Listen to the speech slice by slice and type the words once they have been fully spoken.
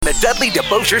the Dudley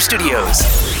DeBosier Studios.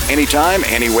 Anytime,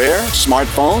 anywhere,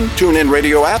 smartphone, TuneIn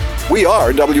radio app, we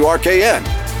are WRKN.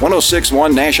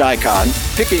 1061 Nash Icon,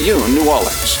 Picayune, New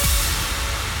Orleans.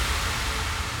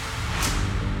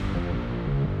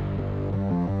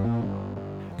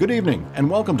 Good evening and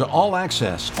welcome to All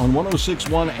Access on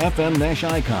 1061 FM Nash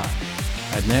Icon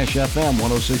at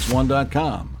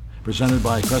NashFM1061.com. Presented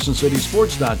by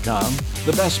CrescentCitySports.com,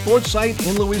 the best sports site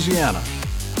in Louisiana.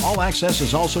 All Access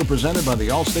is also presented by the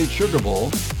All-State Sugar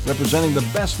Bowl, representing the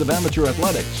best of amateur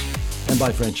athletics, and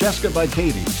by Francesca by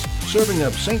Katie's, serving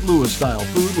up St. Louis-style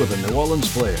food with a New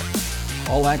Orleans flair.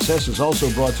 All Access is also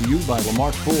brought to you by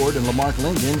Lamarck Ford and Lamarck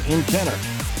Lincoln in Kenner,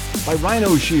 by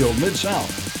Rhino Shield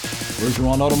Mid-South,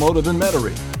 Bergeron Automotive in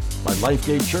Metairie, by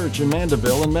Lifegate Church in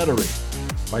Mandeville and Metairie,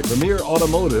 by Premier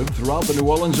Automotive throughout the New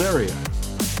Orleans area,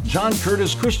 John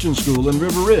Curtis Christian School in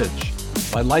River Ridge,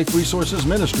 by Life Resources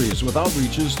Ministries with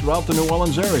outreaches throughout the New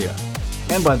Orleans area,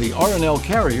 and by the R&L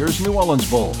Carriers New Orleans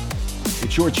Bowl.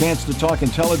 It's your chance to talk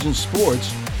intelligent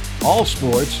sports, all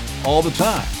the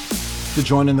time. To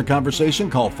join in the conversation,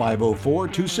 call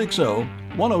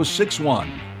 504-260-1061.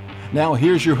 Now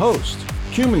here's your host,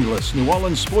 Cumulus New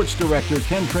Orleans Sports Director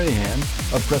Ken Trahan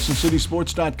of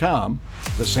CrescentCitySports.com,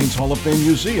 the Saints Hall of Fame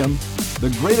Museum, the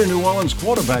Greater New Orleans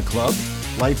Quarterback Club,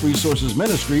 Life Resources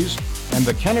Ministries, and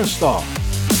the Kenner Star.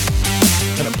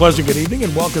 And a pleasant good evening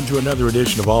and welcome to another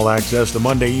edition of All Access, the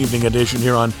Monday evening edition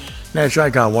here on Nash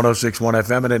Icon 1061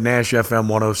 FM and at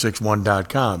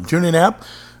NashFM1061.com. TuneIn app,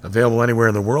 available anywhere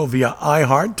in the world via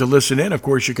iHeart to listen in. Of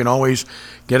course, you can always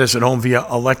get us at home via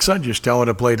Alexa. Just tell her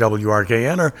to play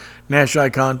WRKN or Nash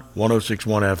Icon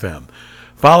 1061 FM.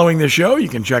 Following the show, you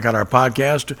can check out our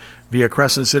podcast via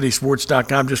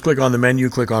CrescentCitySports.com. Just click on the menu,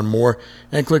 click on More,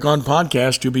 and click on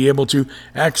Podcast to be able to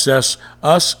access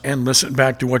us and listen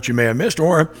back to what you may have missed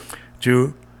or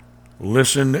to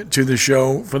listen to the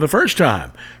show for the first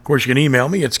time. Of course, you can email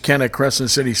me. It's Ken at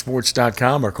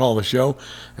CrescentCitySports.com or call the show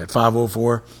at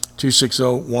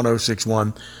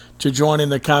 504-260-1061 to join in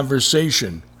the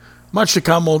conversation. Much to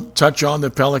come. We'll touch on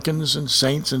the Pelicans and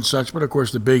Saints and such, but of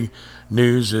course the big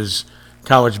news is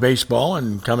college baseball,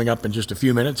 and coming up in just a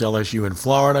few minutes, LSU in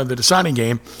Florida, the deciding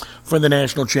game for the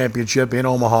national championship in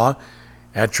Omaha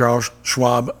at Charles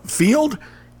Schwab Field.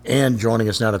 And joining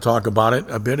us now to talk about it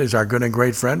a bit is our good and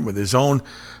great friend with his own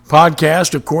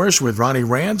podcast, of course, with Ronnie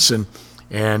Rants and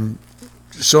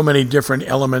so many different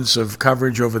elements of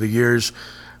coverage over the years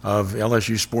of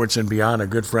LSU sports and beyond, a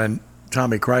good friend,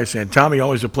 Tommy Krysan. Tommy,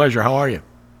 always a pleasure. How are you?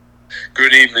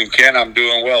 Good evening, Ken. I'm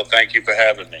doing well. Thank you for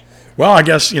having me. Well, I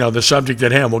guess, the subject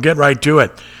at hand, we'll get right to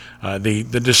it. The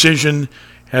decision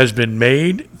has been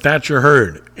made, Thatcher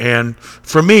Hurd. And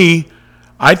for me,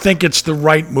 I think it's the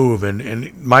right move,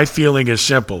 and my feeling is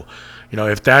simple.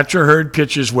 If Thatcher Hurd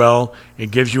pitches well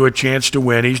and gives you a chance to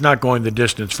win, he's not going the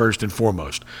distance first and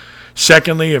foremost.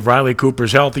 Secondly, if Riley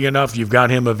Cooper's healthy enough, you've got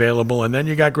him available, and then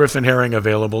you got Griffin Herring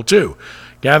available too.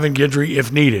 Gavin Guidry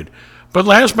if needed. But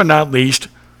last but not least,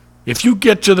 if you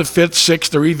get to the 5th,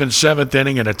 6th, or even 7th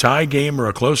inning in a tie game or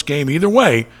a close game, either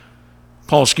way,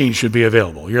 Paul Skeens should be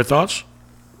available. Your thoughts?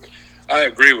 I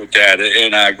agree with that,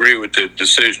 and I agree with the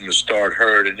decision to start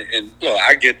Hurd. And look,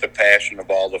 I get the passion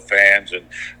of all the fans, and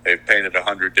they've painted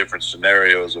 100 different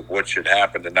scenarios of what should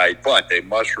happen tonight. But they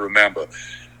must remember,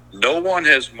 no one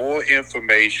has more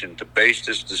information to base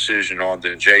this decision on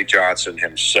than Jay Johnson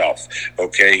himself,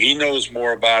 okay? He knows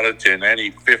more about it than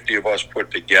any 50 of us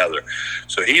put together.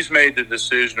 So he's made the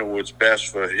decision of what's best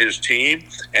for his team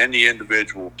and the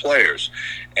individual players.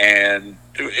 And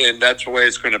that's the way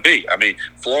it's going to be. I mean,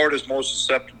 Florida's most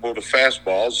susceptible to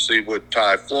fastballs. See what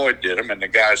Ty Floyd did him, and the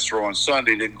guys throwing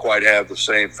Sunday didn't quite have the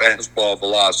same fastball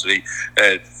velocity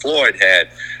that Floyd had.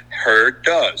 Hurd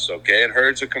does, okay? And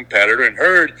Hurd's a competitor, and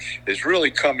Hurd is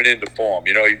really coming into form.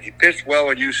 He pitched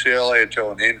well at UCLA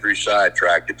until an injury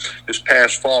sidetracked him. This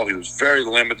past fall, he was very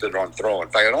limited on throwing. In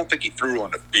fact, I don't think he threw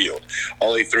on the field.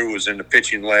 All he threw was in the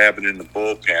pitching lab and in the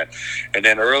bullpen. And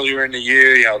then earlier in the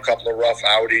year, a couple of rough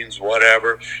outings,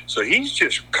 whatever. So he's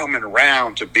just coming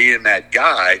around to being that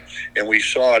guy, and we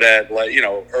saw that,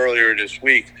 earlier this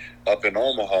week up in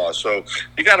Omaha. So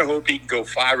you got to hope he can go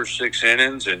 5 or 6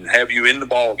 innings and have you in the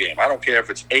ball game. I don't care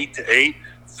if it's 8-8,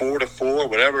 4-4,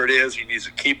 whatever it is. He needs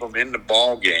to keep them in the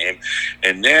ball game,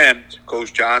 and then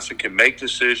Coach Johnson can make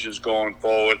decisions going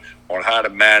forward on how to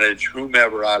manage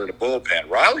whomever out of the bullpen.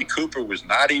 Riley Cooper was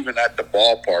not even at the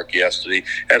ballpark yesterday,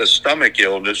 had a stomach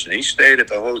illness, and he stayed at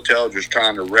the hotel just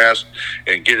trying to rest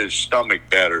and get his stomach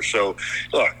better. So,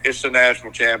 look, it's the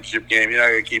national championship game. You're not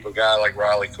going to keep a guy like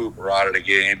Riley Cooper out of the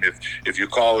game. If you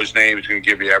call his name, he's going to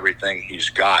give you everything he's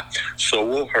got. So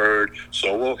will Hurd,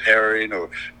 so will Herring or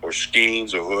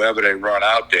Skeens or whoever they run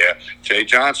out there. Jay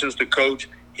Johnson's the coach.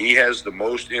 He has the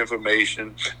most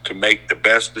information to make the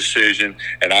best decision,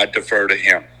 and I defer to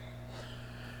him.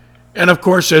 And, of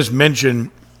course, as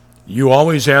mentioned, you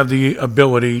always have the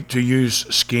ability to use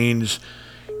Skeens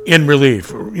in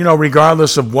relief.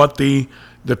 Regardless of what the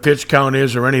pitch count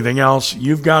is or anything else,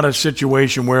 you've got a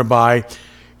situation whereby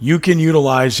you can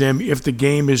utilize him if the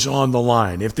game is on the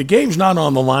line. If the game's not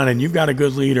on the line and you've got a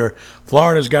good lead or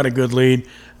Florida's got a good lead,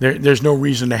 there's no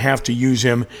reason to have to use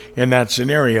him in that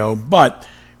scenario. But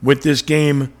with this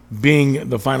game being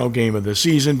the final game of the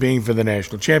season, being for the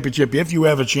national championship, if you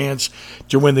have a chance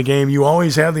to win the game, you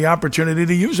always have the opportunity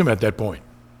to use him at that point.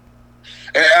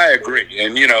 I agree.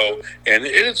 And, and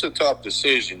it's a tough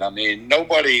decision. I mean,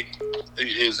 nobody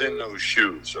is in those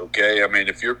shoes, okay? I mean,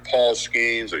 if you're Paul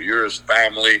Skeens or you're his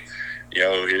family,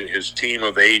 his team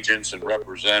of agents and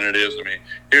representatives. I mean,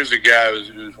 here's a guy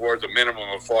who's worth a minimum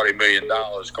of $40 million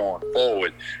going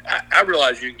forward. I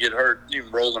realize you can get hurt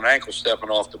even rolling an ankle stepping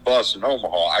off the bus in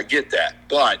Omaha. I get that.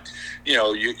 But,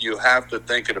 you have to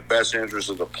think of the best interest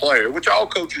of the player, which all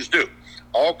coaches do.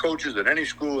 All coaches at any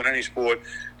school, in any sport,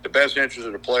 the best interest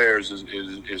of the players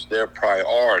is their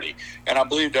priority. And I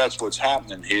believe that's what's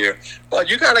happening here. But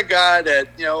you got a guy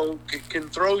that, can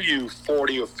throw you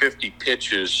 40 or 50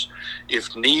 pitches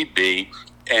if need be.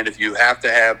 And if you have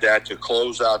to have that to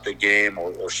close out the game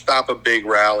or stop a big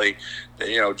rally,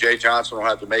 Jay Johnson will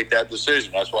have to make that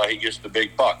decision. That's why he gets the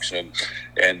big bucks.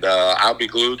 And I'll be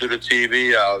glued to the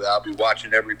TV. I'll be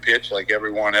watching every pitch like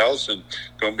everyone else. And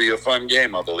it's going to be a fun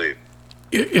game, I believe.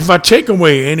 If I take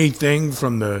away anything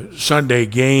from the Sunday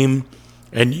game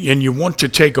and you want to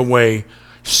take away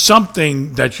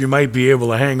something that you might be able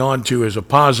to hang on to as a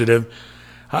positive,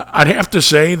 I'd have to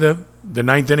say the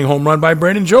ninth inning home run by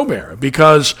Brandon Jobert,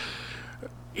 because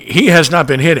he has not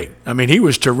been hitting. I mean, he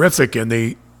was terrific in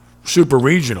the Super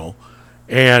Regional,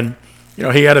 and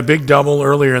he had a big double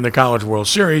earlier in the College World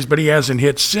Series, but he hasn't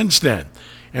hit since then.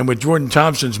 And with Jordan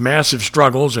Thompson's massive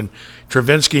struggles and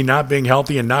Travinsky not being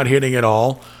healthy and not hitting at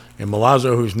all, and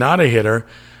Milazzo, who's not a hitter,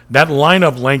 that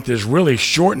lineup length is really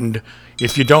shortened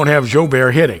if you don't have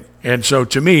Jobert hitting. And so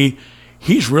to me,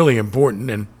 he's really important,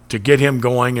 and to get him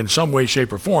going in some way,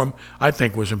 shape, or form, I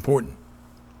think was important.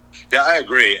 Yeah, I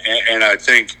agree. And I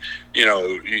think,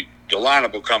 the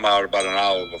lineup will come out about an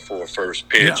hour before first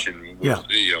pitch, and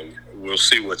we'll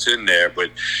see what's in there.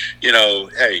 But,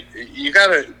 hey,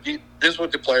 this is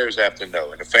what the players have to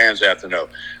know and the fans have to know.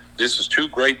 This is two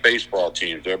great baseball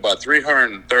teams. There are about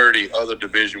 330 other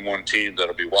Division I teams that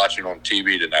will be watching on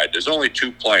TV tonight. There's only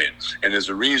two playing, and there's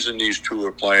a reason these two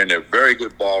are playing. They're very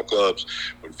good ball clubs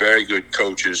with very good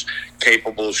coaches,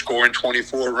 capable of scoring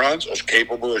 24 runs or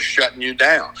capable of shutting you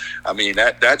down. I mean,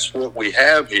 that's what we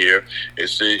have here.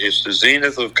 It's the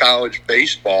zenith of college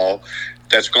baseball.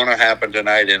 That's going to happen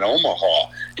tonight in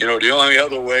Omaha. The only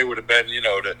other way would have been,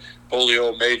 to pull the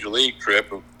old Major League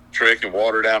trick and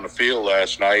water down the field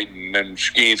last night, and then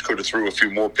Skeens could have threw a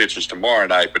few more pitches tomorrow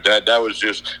night. But that was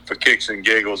just for kicks and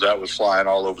giggles. That was flying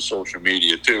all over social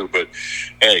media too. But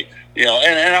hey,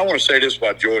 and I want to say this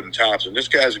about Jordan Thompson. This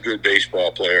guy's a good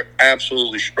baseball player.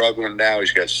 Absolutely struggling now.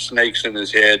 He's got snakes in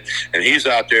his head, and he's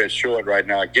out there at short right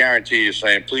now. I guarantee you,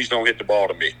 saying, "Please don't hit the ball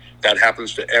to me." That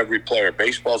happens to every player.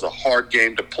 Baseball's a hard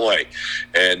game to play.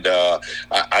 And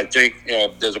I think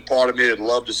there's a part of me that'd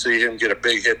love to see him get a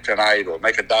big hit tonight or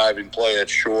make a diving play at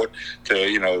short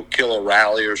to, kill a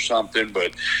rally or something.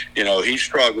 But, he's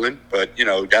struggling. But,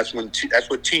 that's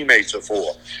what teammates are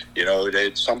for.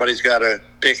 Somebody's got to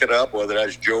pick it up, whether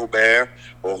that's Jobert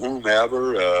or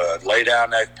whomever, lay down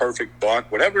that perfect bunt.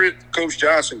 Whatever Coach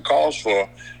Johnson calls for,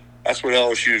 that's what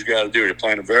LSU's got to do. They're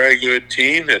playing a very good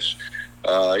team that's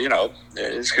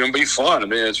it's going to be fun. I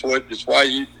mean, it's why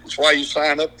you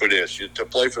sign up for this, to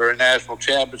play for a national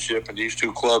championship, and these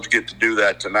two clubs get to do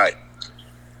that tonight.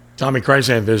 Tommy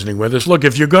Krysan visiting with us. Look,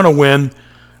 if you're going to win,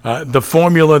 the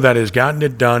formula that has gotten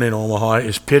it done in Omaha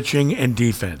is pitching and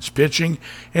defense. Pitching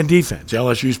and defense.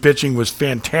 LSU's pitching was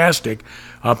fantastic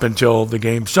up until the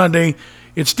game Sunday.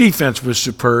 Its defense was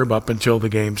superb up until the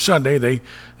game Sunday. They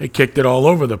kicked it all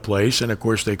over the place, and, of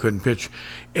course, they couldn't pitch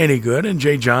any good. And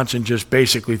Jay Johnson just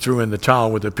basically threw in the towel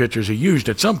with the pitchers he used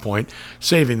at some point,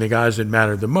 saving the guys that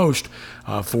mattered the most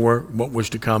for what was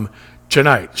to come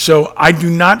tonight. So I do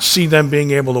not see them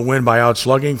being able to win by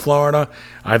outslugging Florida.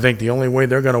 I think the only way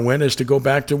they're going to win is to go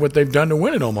back to what they've done to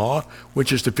win in Omaha,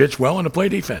 which is to pitch well and to play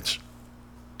defense.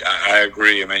 I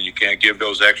agree. I mean, you can't give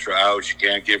those extra outs. You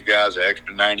can't give guys an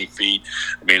extra 90 feet.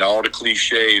 I mean, all the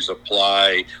cliches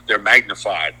apply. They're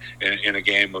magnified in a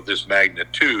game of this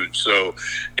magnitude. So,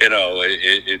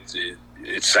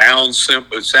 it sounds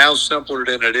simple. It sounds simpler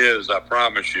than it is, I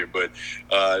promise you. But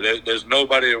there's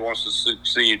nobody that wants to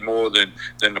succeed more than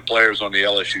the players on the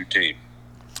LSU team.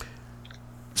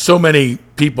 So many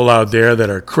people out there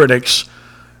that are critics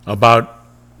about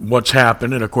what's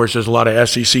happened. And, of course, there's a lot of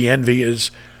SEC envy, as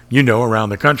you know, around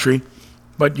the country.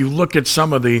 But you look at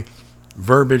some of the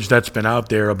verbiage that's been out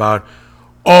there about,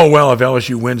 oh, well, if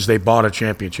LSU wins, they bought a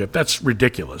championship. That's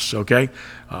ridiculous, okay?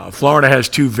 Florida has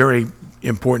 2 very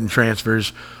important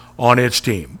transfers on its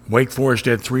team. Wake Forest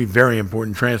had 3 very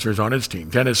important transfers on its team.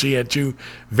 Tennessee had 2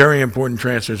 very important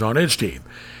transfers on its team.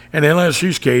 And in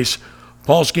LSU's case,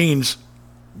 Paul Skeens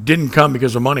didn't come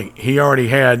because of money. He already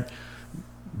had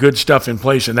good stuff in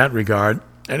place in that regard,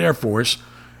 and Air Force.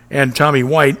 And Tommy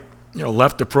White,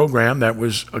 left a program that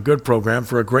was a good program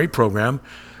for a great program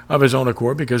of his own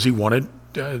accord because he wanted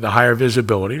the higher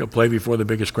visibility to play before the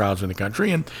biggest crowds in the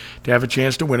country and to have a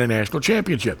chance to win a national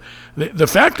championship. The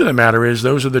fact of the matter is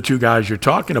those are the 2 guys you're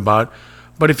talking about.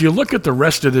 But if you look at the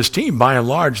rest of this team, by and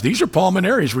large, these are Paul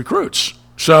Maneri's recruits.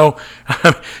 So,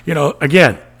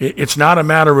 again, it's not a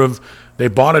matter of they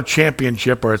bought a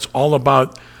championship or it's all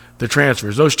about the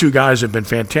transfers. Those 2 guys have been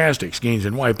fantastic, Skeens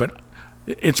and White, but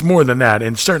it's more than that,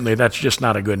 and certainly that's just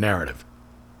not a good narrative.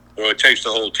 Well, it takes the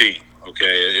whole team,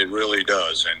 okay? It really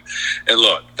does. And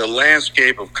look, the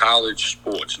landscape of college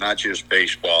sports, not just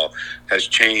baseball, has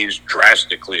changed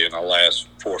drastically in the last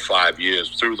 4 or 5 years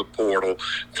through the portal,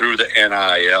 through the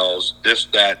NILs, this,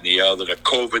 that, and the other, the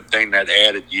COVID thing that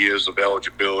added years of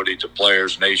eligibility to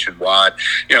players nationwide.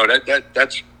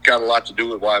 That's got a lot to do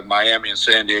with why Miami and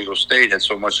San Diego State had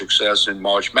so much success in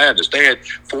March Madness. They had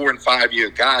 4 and 5 year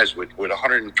guys with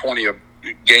 120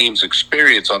 games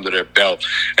experience under their belt,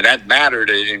 and that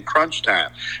mattered in crunch time.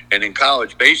 And in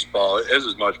college baseball, there's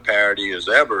as much parity as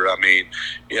ever. I mean,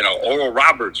 Oral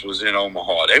Roberts was in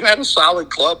Omaha. They've had a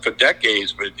solid club for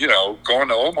decades, but going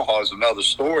to Omaha is another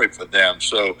story for them.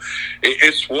 So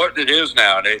it's what it is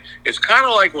now. And it's kind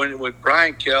of like when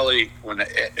Brian Kelly, when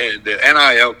the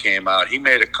NIL came out, he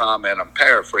made a comment, I'm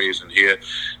paraphrasing here,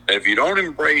 that if you don't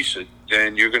embrace it,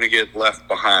 then you're going to get left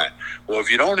behind. Well, if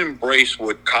you don't embrace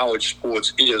what college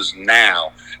sports is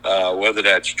now, whether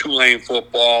that's Tulane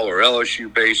football or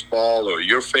LSU baseball or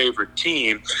your favorite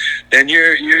team, then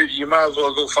you might as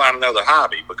well go find another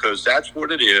hobby, because that's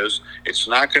what it is. It's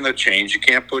not going to change. You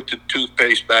can't put the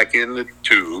toothpaste back in the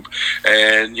tube,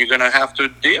 and you're going to have to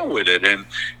deal with it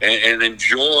and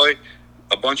enjoy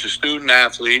a bunch of student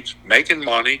athletes making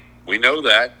money. We know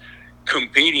that.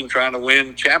 Competing, trying to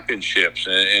win championships,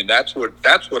 and that's what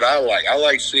I like. I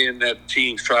like seeing that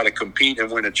teams try to compete and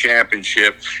win a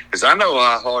championship, because I know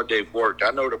how hard they've worked. I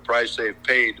know the price they've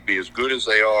paid to be as good as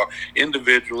they are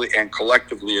individually and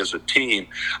collectively as a team.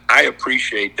 I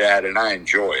appreciate that, and I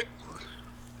enjoy it.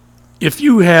 If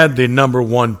you had the number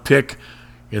 1 pick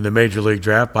in the Major League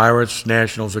Draft, Pirates,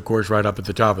 Nationals, of course, right up at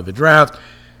the top of the draft,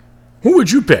 who would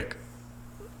you pick?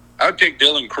 I would take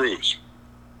Dylan Cruz.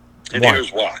 And why? Here's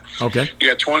why. Okay. You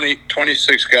got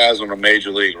 26 guys on a major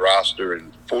league roster,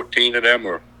 and 14 of them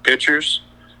are pitchers.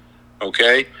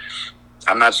 Okay?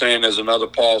 I'm not saying there's another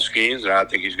Paul Skeens, and I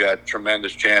think he's got a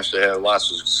tremendous chance to have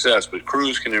lots of success, but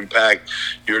Cruz can impact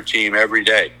your team every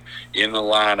day in the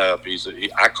lineup.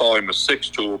 I call him a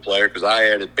 6-tool player, because I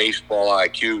added baseball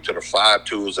IQ to the 5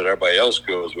 tools that everybody else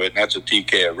goes with, and that's a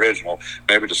TK original.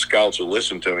 Maybe the scouts will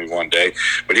listen to me one day,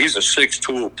 but he's a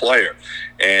 6-tool player.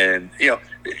 And,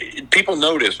 people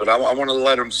know this, but I want to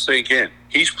let him sink in.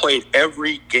 He's played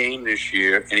every game this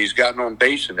year, and he's gotten on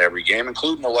base in every game,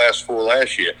 including the last 4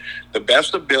 last year. The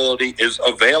best ability is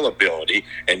availability,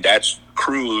 and that's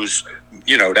Cruz.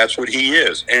 That's what he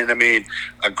is. And, I mean,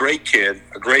 a great kid,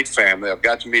 a great family. I've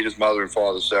got to meet his mother and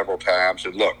father several times,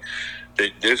 and look,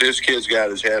 this kid's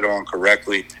got his head on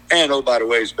correctly. And, oh, by the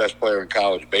way, he's the best player in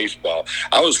college baseball.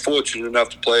 I was fortunate enough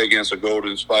to play against a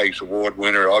Golden Spikes Award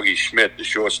winner, Augie Schmidt, the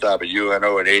shortstop at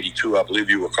UNO in '82. I believe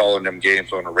you were calling them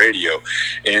games on the radio.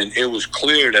 And it was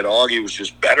clear that Augie was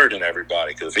just better than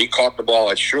everybody, because if he caught the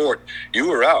ball at short, you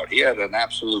were out. He had an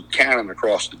absolute cannon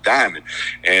across the diamond.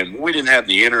 And we didn't have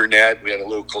the internet. We had a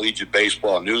little collegiate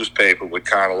baseball newspaper would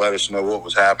kind of let us know what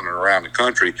was happening around the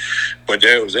country. But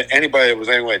there was anybody that was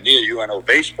anywhere near UNO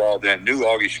baseball then knew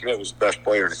Augie Schmidt was the best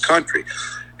player in the country.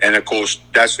 And, of course,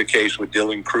 that's the case with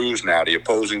Dylan Cruz now. The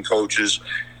opposing coaches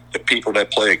the people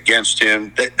that play against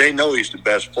him, they know he's the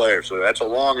best player. So that's a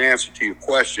long answer to your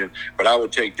question, but I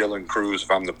would take Dylan Cruz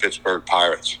if I'm the Pittsburgh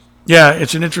Pirates. Yeah,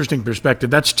 it's an interesting perspective.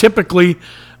 That's typically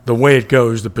the way it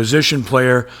goes, the position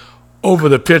player over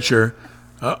the pitcher.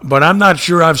 But I'm not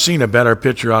sure I've seen a better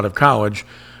pitcher out of college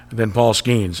than Paul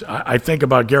Skeens. I think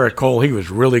about Garrett Cole. He was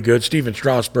really good. Steven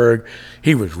Strasburg,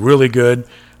 he was really good.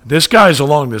 This guy's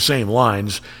along the same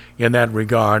lines in that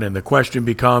regard, and the question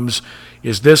becomes,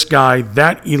 is this guy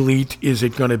that elite? Is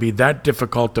it going to be that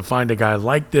difficult to find a guy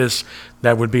like this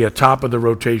that would be a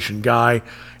top-of-the-rotation guy?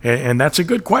 And that's a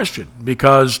good question,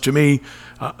 because to me,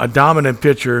 a dominant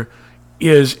pitcher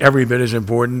is every bit as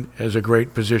important as a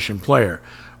great position player.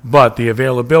 But the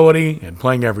availability and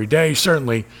playing every day,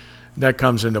 certainly that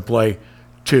comes into play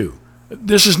too.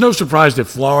 This is no surprise that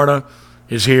Florida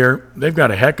is here. They've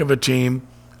got a heck of a team.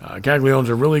 Caglianone's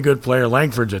a really good player.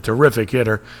 Langford's a terrific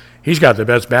hitter. He's got the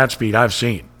best bat speed I've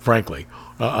seen, frankly,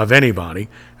 of anybody.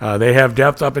 They have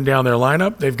depth up and down their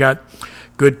lineup. They've got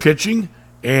good pitching.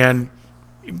 And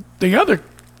the other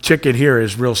ticket here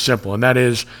is real simple, and that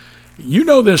is, you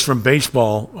know this from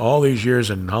baseball all these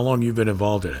years and how long you've been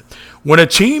involved in it. When a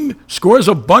team scores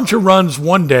a bunch of runs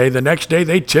one day, the next day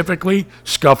they typically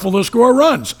scuffle to score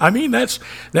runs. I mean, it's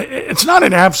not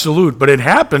an absolute, but it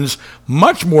happens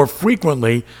much more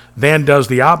frequently than does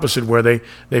the opposite, where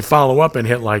they follow up and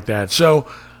hit like that. So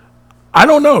I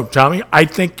don't know, Tommy. I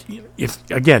think,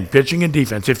 again, pitching and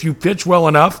defense, if you pitch well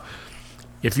enough,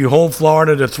 if you hold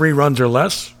Florida to 3 runs or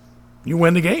less, you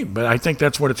win the game. But I think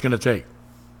that's what it's going to take.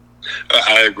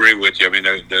 I agree with you. I mean,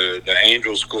 the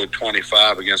Angels scored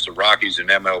 25 against the Rockies in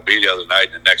MLB the other night,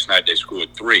 and the next night they scored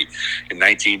 3. In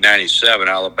 1997,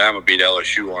 Alabama beat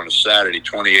LSU on a Saturday,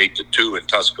 28-2 in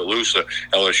Tuscaloosa.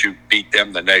 LSU beat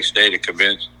them the next day to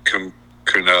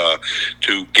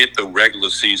to get the regular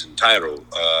season title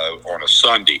on a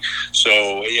Sunday. So,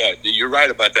 yeah, you're right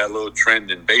about that little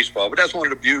trend in baseball, but that's one of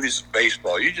the beauties of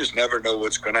baseball. You just never know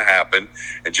what's going to happen,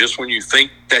 and just when you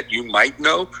think that you might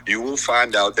know, you will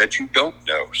find out that you don't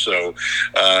know. So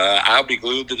I'll be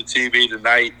glued to the TV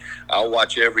tonight. I'll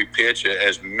watch every pitch,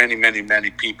 as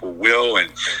many people will,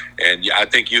 and I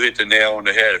think you hit the nail on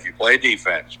the head. If you play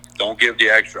defense, don't give the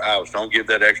extra outs, don't give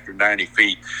that extra 90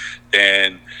 feet,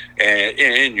 and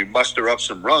you muster up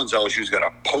some runs. LSU's got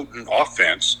a potent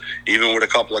offense. Even with a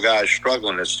couple of guys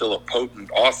struggling, it's still a potent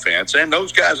offense. And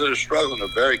those guys that are struggling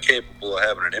are very capable of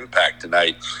having an impact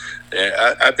tonight.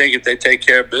 I think if they take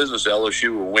care of business,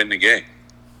 LSU will win the game.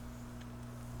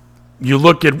 You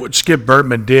look at what Skip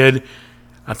Bertman did.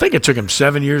 I think it took him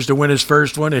 7 years to win his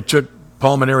first one. It took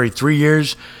Paul Mainieri 3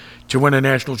 years to win a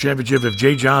national championship. If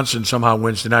Jay Johnson somehow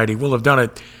wins tonight, he will have done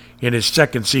it in his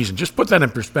second season. Just put that in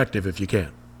perspective if you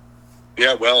can.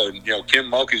 Yeah, well,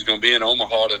 Kim Mulkey's going to be in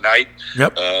Omaha tonight.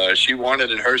 Yep. She won it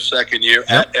in her second year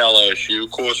at LSU.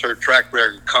 Of course, her track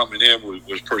record coming in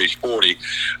was pretty sporty.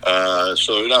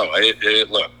 So, no,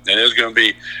 look, and there's going to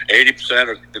be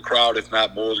 80% of the crowd, if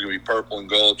not more, is going to be purple and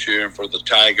gold cheering for the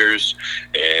Tigers.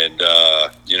 And,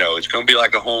 it's going to be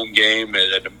like a home game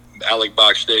at the Alec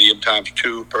Box Stadium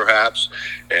 ×2, perhaps.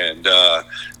 And,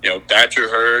 Thatcher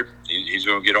Hurd, he's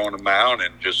going to get on the mound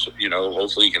and just,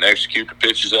 hopefully he can execute the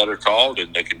pitches that are called,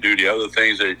 and they can do the other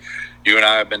things that you and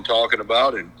I have been talking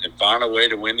about and find a way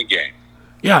to win the game.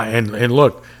 Yeah, and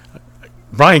look,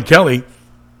 Brian Kelly,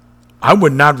 I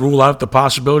would not rule out the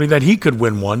possibility that he could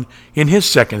win one in his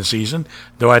second season,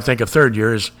 though I think a third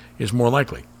year is more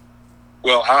likely.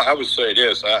 Well, I would say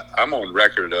this. I'm on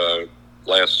record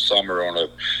last summer on a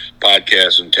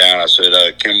podcast in town. I said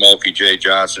Kim Mulkey, Jay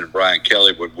Johnson, and Brian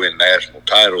Kelly would win national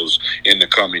titles in the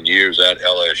coming years at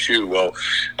LSU. Well,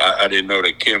 I didn't know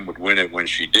that Kim would win it when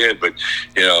she did, but,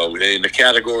 in the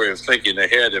category of thinking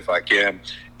ahead, if I can,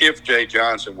 if Jay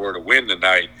Johnson were to win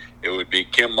tonight, it would be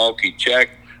Kim Mulkey,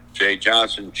 check, Jay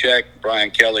Johnson, check,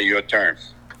 Brian Kelly, your turn.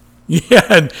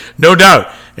 Yeah, no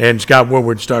doubt. And Scott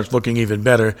Woodward starts looking even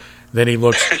better than he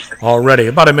looks already.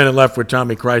 About a minute left with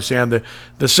Tommy Krysan.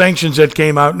 The sanctions that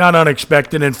came out, not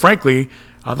unexpected, and frankly,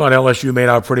 I thought LSU made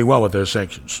out pretty well with those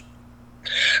sanctions.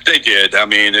 They did. I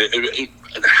mean,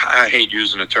 I hate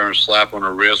using the term slap on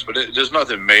the wrist, but there's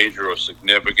nothing major or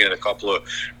significant. A couple of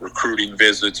recruiting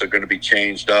visits are going to be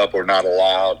changed up or not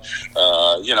allowed.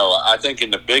 I think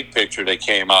in the big picture they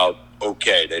came out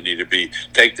okay. They need to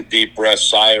take the deep breath,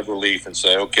 sigh of relief, and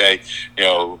say, okay,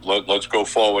 let's go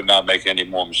forward, not make any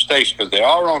more mistakes, because they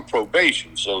are on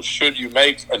probation. So should you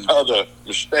make another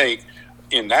mistake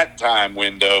in that time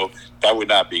window, that would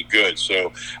not be good.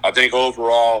 So I think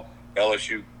overall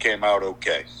LSU came out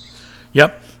okay.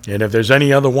 Yep. And if there's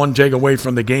any other one takeaway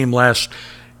from the game last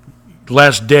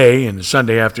day and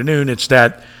Sunday afternoon, it's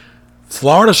that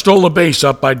Florida stole a base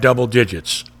up by double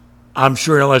digits. I'm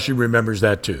sure LSU remembers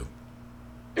that too.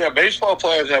 Yeah, baseball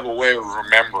players have a way of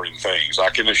remembering things. I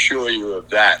can assure you of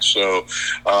that. So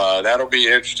that'll be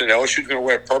interesting. LSU's going to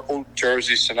wear purple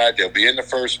jerseys tonight. They'll be in the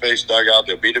first base dugout.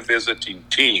 They'll be the visiting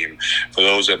team, for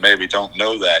those that maybe don't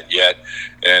know that yet.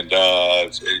 And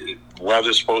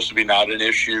weather's supposed to be not an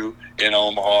issue in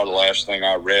Omaha, the last thing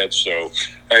I read. So,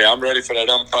 hey, I'm ready for that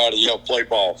umpire to yell, play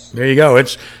ball. There you go.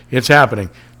 It's happening.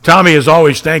 Tommy, as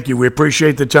always, thank you. We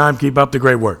appreciate the time. Keep up the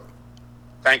great work.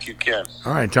 Thank you, Ken.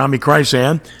 All right, Tommy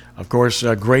Krysan, of course,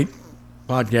 a great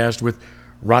podcast with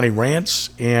Ronnie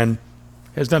Rance, and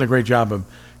has done a great job of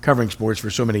covering sports for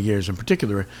so many years, in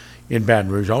particular in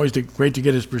Baton Rouge. Always great to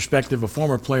get his perspective, a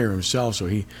former player himself, so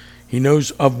he knows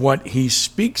of what he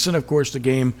speaks, and, of course, the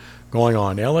game going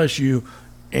on. LSU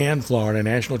and Florida,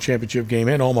 national championship game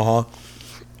in Omaha.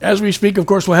 As we speak, of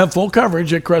course, we'll have full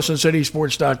coverage at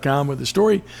CrescentCitySports.com with the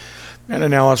story and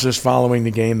analysis following the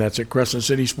game. That's at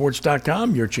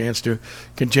CrescentCitySports.com. Your chance to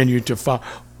continue to follow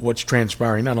what's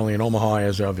transpiring not only in Omaha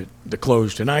as of the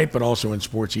close tonight, but also in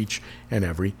sports each and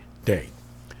every day.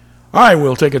 All right,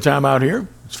 we'll take a time out here.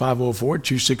 It's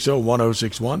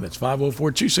 504-260-1061. That's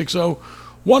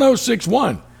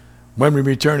 504-260-1061. When we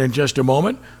return in just a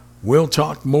moment, we'll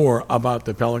talk more about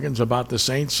the Pelicans, about the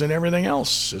Saints, and everything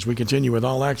else as we continue with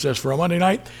All Access for a Monday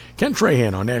night. Ken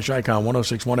Trahan on Nash Icon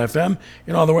 106.1 FM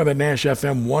and on the web at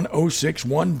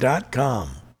NashFM1061.com.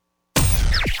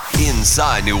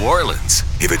 Inside New Orleans.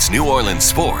 If it's New Orleans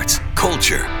sports,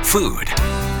 culture, food.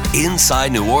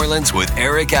 Inside New Orleans with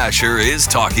Eric Asher is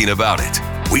talking about it.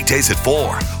 Weekdays at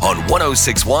 4 on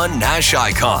 106.1 Nash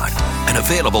Icon and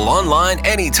available online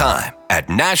anytime at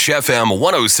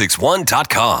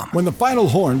NashFM1061.com. When the final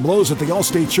horn blows at the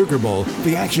Allstate Sugar Bowl,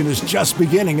 the action is just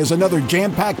beginning as another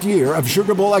jam-packed year of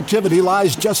Sugar Bowl activity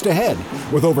lies just ahead.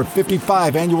 With over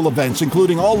 55 annual events,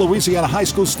 including all Louisiana high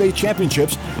school state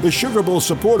championships, the Sugar Bowl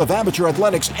support of amateur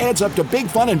athletics adds up to big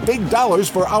fun and big dollars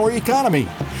for our economy.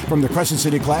 From the Crescent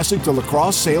City Classic to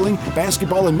lacrosse, sailing,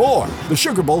 basketball, and more, the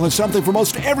Sugar Bowl has something for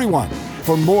most everyone.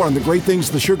 For more on the great things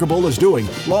the Sugar Bowl is doing,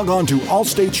 log on to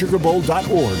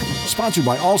allstatesugarbowl.org. Sponsored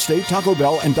by Allstate, Taco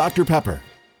Bell, and Dr. Pepper.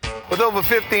 With over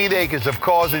 15 acres of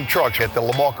cars and trucks at the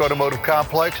Lamarque Automotive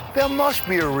Complex, there must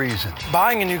be a reason.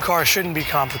 Buying a new car shouldn't be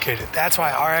complicated. That's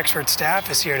why our expert staff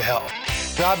is here to help.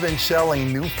 I've been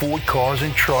selling new Ford cars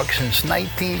and trucks since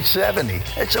 1970.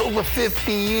 It's over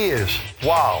 50 years.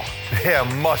 Wow, there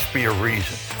must be a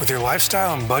reason. With your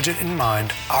lifestyle and budget in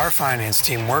mind, our finance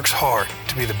team works hard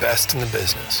to be the best in the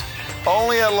business.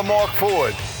 Only at Lamarque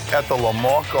Ford at the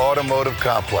Lamarque Automotive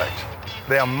Complex.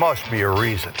 There must be a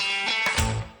reason.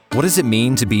 What does it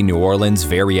mean to be New Orleans'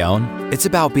 very own? It's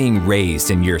about being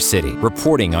raised in your city,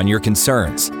 reporting on your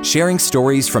concerns, sharing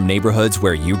stories from neighborhoods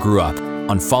where you grew up,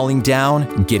 on falling down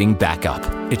and getting back up.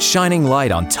 It's shining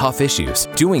light on tough issues,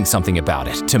 doing something about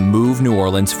it to move New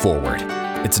Orleans forward.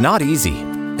 It's not easy,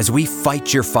 as we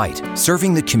fight your fight,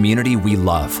 serving the community we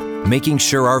love, making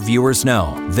sure our viewers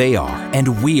know they are,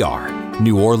 and we are,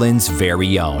 New Orleans'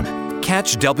 very own.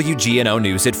 Catch WGNO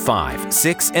News at 5,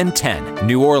 6, and 10,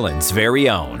 New Orleans' very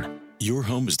own. Your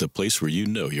home is the place where you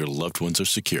know your loved ones are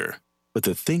secure. But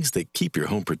the things that keep your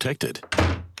home protected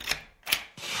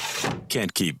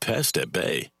can't keep pests at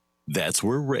bay. That's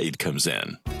where RAID comes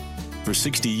in. For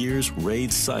 60 years,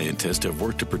 RAID scientists have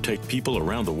worked to protect people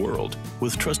around the world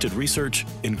with trusted research,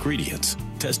 ingredients,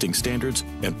 testing standards,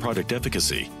 and product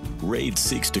efficacy. RAID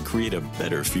seeks to create a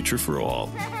better future for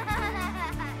all,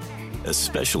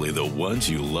 especially the ones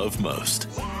you love most.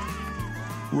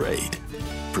 RAID,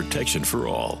 protection for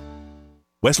all.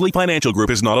 Wesley Financial Group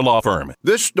is not a law firm.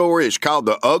 This story is called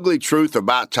The Ugly Truth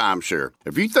About Timeshare.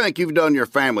 If you think you've done your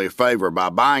family a favor by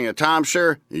buying a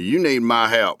timeshare, you need my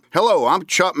help. Hello, I'm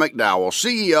Chuck McDowell,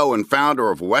 CEO and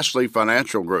founder of Wesley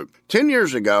Financial Group. 10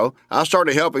 years ago, I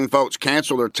started helping folks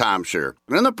cancel their timeshare.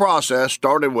 And in the process,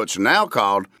 started what's now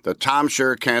called the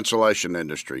timeshare cancellation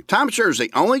industry. Timeshare is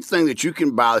the only thing that you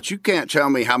can buy that you can't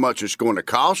tell me how much it's going to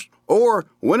cost or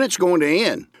when it's going to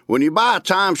end. When you buy a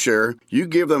timeshare, you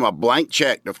give them a blank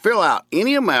check to fill out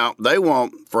any amount they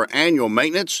want for annual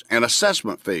maintenance and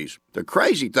assessment fees. The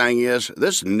crazy thing is,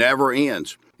 this never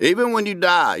ends. Even when you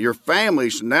die, your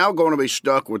family's now going to be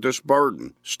stuck with this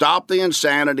burden. Stop the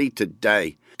insanity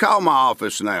today. Call my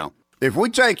office now. If we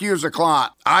take you as a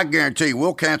client, I guarantee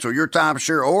we'll cancel your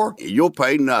timeshare or you'll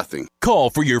pay nothing. Call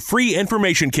for your free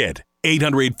information kit.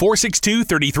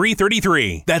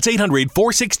 800-462-3333. That's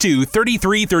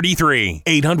 800-462-3333.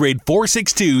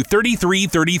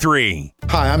 800-462-3333.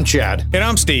 Hi, I'm Chad. And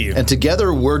I'm Steve. And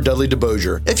together we're Dudley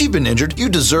DeBosier. If you've been injured, you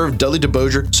deserve Dudley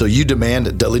DeBosier, so you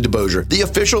demand Dudley DeBosier, the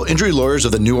official injury lawyers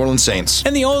of the New Orleans Saints.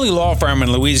 And the only law firm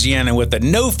in Louisiana with a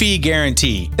no-fee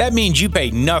guarantee. That means you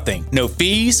pay nothing. No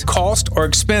fees, cost, or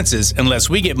expenses unless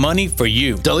we get money for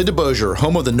you. Dudley DeBosier,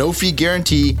 home of the no-fee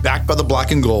guarantee, backed by the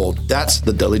black and gold. That's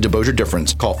the Dudley DeBosier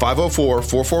difference. Call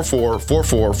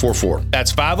 504-444-4444.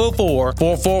 That's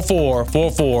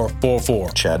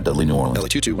 504-444-4444. Chad Dudley, New Orleans.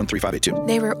 LA22-13582.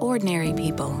 They were ordinary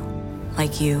people,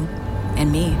 like you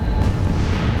and me,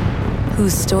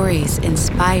 whose stories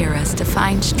inspire us to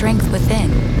find strength within.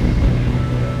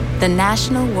 The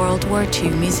National World War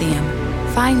II Museum.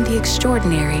 Find the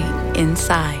extraordinary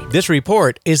inside. This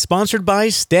report is sponsored by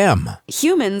STEM.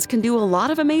 Humans can do a lot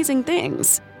of amazing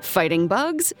things. Fighting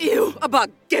bugs? Ew, a bug,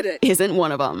 get it! Isn't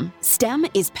one of them. STEM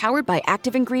is powered by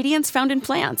active ingredients found in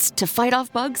plants to fight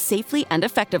off bugs safely and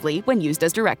effectively when used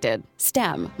as directed.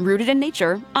 STEM, rooted in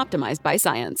nature, optimized by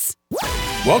science.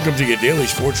 Welcome to your daily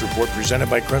sports report presented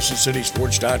by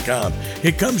CrescentCitySports.com.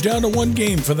 It comes down to one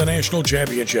game for the national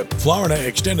championship. Florida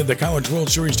extended the College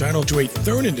World Series title to a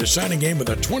third and deciding game with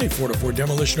a 24-4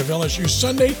 demolition of LSU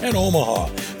Sunday at Omaha.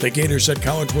 The Gators set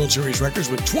College World Series records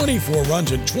with 24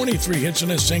 runs and 23 hits in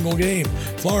a single game.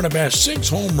 Florida bashed 6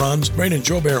 home runs. Brandon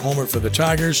Jobert homered for the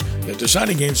Tigers. The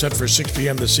deciding game set for 6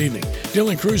 p.m. this evening.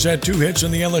 Dylan Cruz had 2 hits,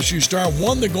 and the LSU star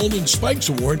won the Golden Spikes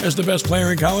Award as the best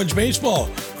player in college baseball.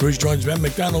 Cruz joins Ben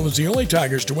McDonald as the only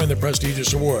Tigers to win the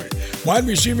prestigious award. Wide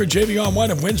receiver Javion White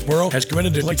of Winsboro has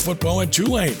committed to play football at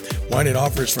Tulane. White had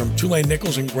offers from Tulane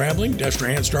Nichols and Grambling.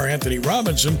 Destrehan star Anthony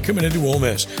Robinson committed to Ole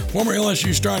Miss. Former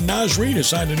LSU star Naz Reid has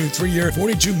signed a new 3-year,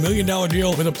 $42 million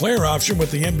deal with a player option with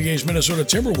the NBA's Minnesota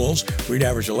Timberwolves. Reid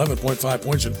averaged 11.5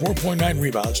 points and 4.9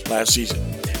 rebounds last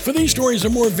season. For these stories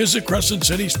and more, visit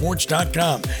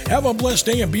CrescentCitySports.com. Have a blessed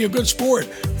day and be a good sport.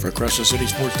 For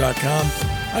CrescentCitySports.com,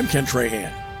 I'm Ken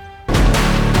Trahan.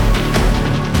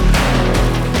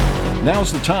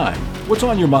 Now's the time. What's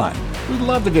on your mind? We'd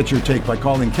love to get your take by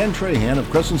calling Ken Trahan of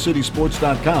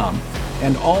CrescentCitySports.com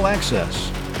and All Access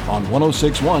on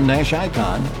 1061 Nash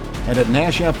Icon and at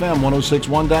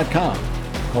NashFM1061.com.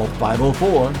 Call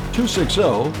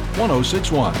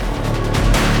 504-260-1061.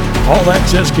 All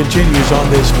Access continues on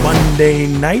this Monday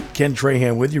night. Ken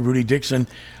Trahan with you, Rudy Dixon,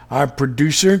 our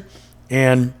producer.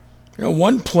 And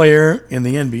one player in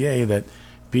the NBA that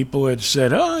people had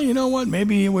said, oh, you know what,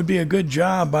 maybe it would be a good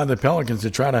job by the Pelicans to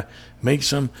try to make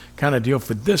some kind of deal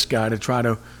for this guy to try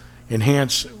to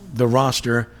enhance the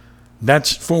roster.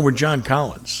 That's forward John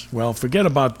Collins. Well, forget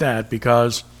about that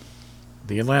because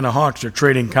the Atlanta Hawks are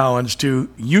trading Collins to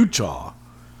Utah.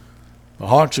 The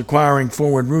Hawks acquiring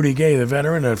forward Rudy Gay, the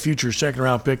veteran, and a future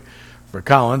second-round pick for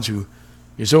Collins, who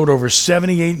is owed over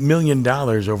 $78 million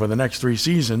over the next 3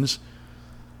 seasons.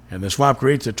 And the swap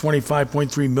creates a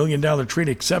 $25.3 million trade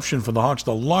exception for the Hawks,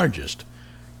 the largest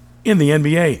in the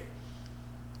NBA.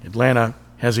 Atlanta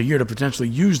has a year to potentially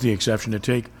use the exception to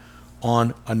take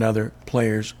on another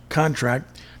player's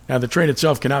contract. Now, the trade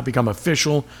itself cannot become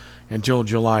official until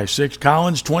July 6th.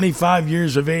 Collins, 25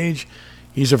 years of age.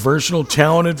 He's a versatile,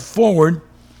 talented forward,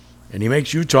 and he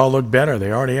makes Utah look better.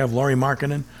 They already have Lauri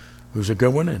Markkanen, who's a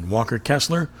good one, and Walker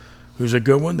Kessler, who's a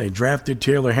good one. They drafted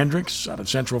Taylor Hendricks out of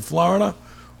Central Florida,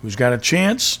 who's got a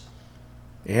chance.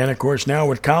 And, of course, now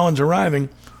with Collins arriving,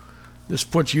 this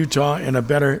puts Utah in a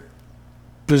better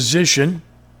position.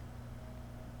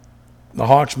 The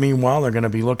Hawks, meanwhile, are going to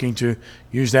be looking to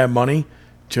use that money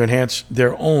to enhance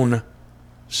their own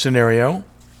scenario.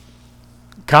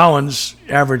 Collins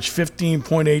averaged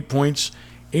 15.8 points,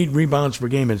 8 rebounds per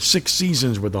game in 6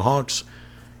 seasons with the Hawks,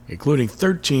 including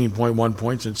 13.1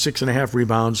 points and 6.5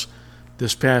 rebounds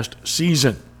this past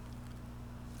season.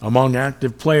 Among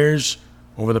active players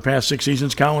over the past 6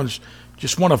 seasons, Collins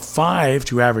just one of 5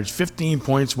 to average 15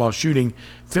 points while shooting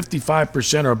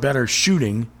 55% or better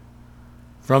shooting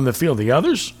from the field. The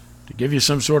others, to give you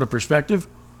some sort of perspective,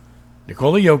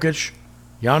 Nikola Jokic,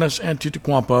 Giannis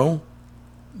Antetokounmpo,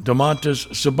 Domantas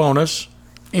Sabonis,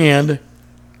 and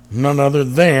none other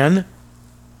than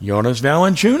Jonas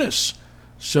Valanciunas.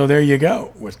 So there you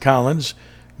go, with Collins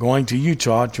going to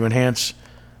Utah to enhance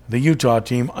the Utah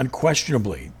team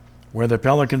unquestionably. Where the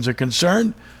Pelicans are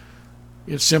concerned,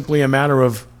 it's simply a matter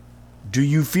of, do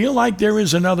you feel like there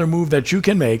is another move that you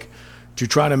can make to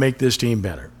try to make this team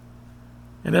better?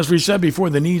 And as we said before,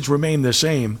 the needs remain the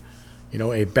same.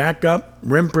 A backup,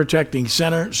 rim-protecting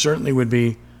center certainly would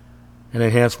be an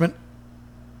enhancement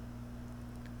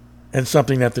and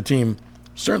something that the team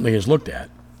certainly has looked at.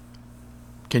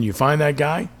 Can you find that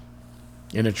guy?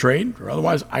 in a trade or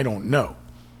otherwise, I don't know.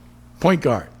 Point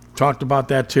guard, talked about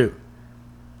that too.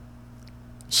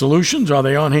 Solutions, are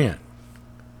they on hand?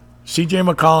 C.J.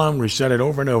 McCollum, we said it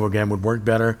over and over again, would work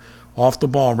better off the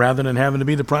ball rather than having to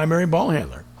be the primary ball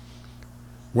handler,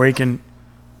 where he can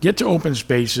get to open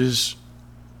spaces,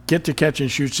 get to catch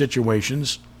and shoot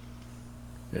situations,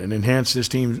 and enhance this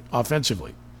team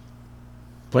offensively.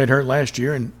 Played hurt last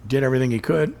year and did everything he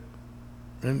could,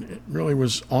 and it really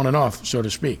was on and off, so to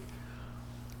speak.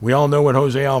 We all know what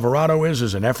Jose Alvarado is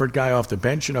as an effort guy off the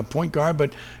bench and a point guard,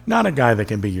 but not a guy that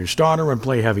can be your starter and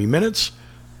play heavy minutes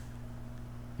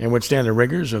and withstand the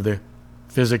rigors of the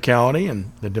physicality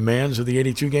and the demands of the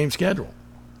 82-game schedule.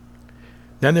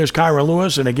 Then there's Kyra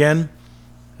Lewis, and again,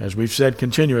 as we've said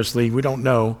continuously, we don't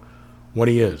know what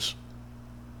he is.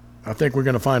 I think we're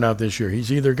going to find out this year.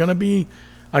 He's either going to be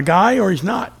a guy or he's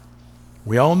not.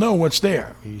 We all know what's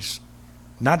there. He's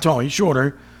not tall. He's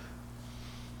shorter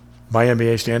by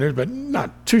NBA standards, but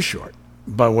not too short.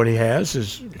 But what he has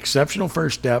is exceptional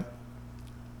first step,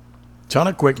 ton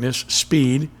of quickness,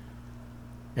 speed,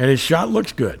 and his shot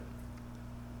looks good.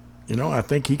 You know, I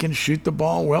think he can shoot the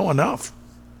ball well enough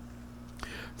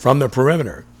from the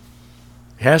perimeter.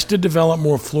 Has to develop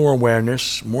more floor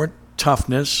awareness, more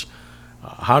toughness,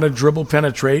 how to dribble,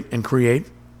 penetrate, and create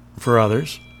for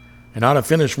others, and how to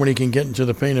finish when he can get into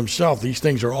the paint himself. These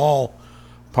things are all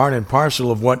part and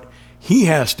parcel of what he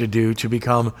has to do to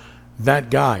become that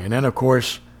guy. And then, of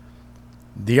course,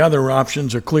 the other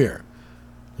options are clear.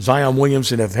 Zion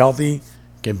Williamson, if healthy,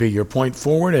 can be your point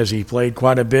forward, as he played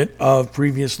quite a bit of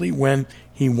previously when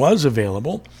he was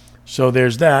available. So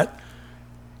there's that.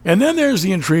 And then there's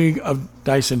the intrigue of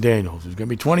Dyson Daniels, who's going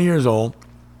to be 20 years old.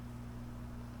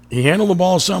 He handled the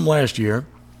ball some last year.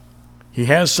 He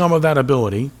has some of that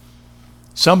ability.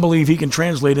 Some believe he can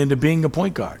translate into being a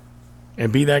point guard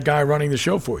and be that guy running the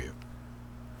show for you.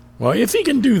 Well, if he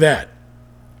can do that,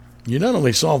 you not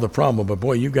only solve the problem, but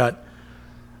boy, you've got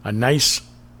a nice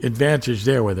advantage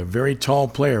there with a very tall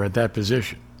player at that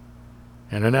position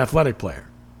and an athletic player.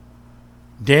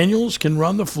 Daniels can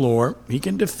run the floor. He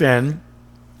can defend.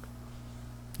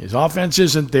 His offense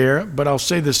isn't there, but I'll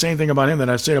say the same thing about him that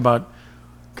I said about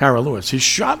Kyra Lewis. His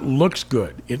shot looks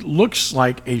good. It looks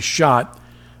like a shot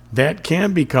that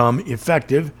can become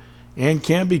effective and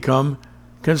can become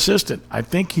consistent. I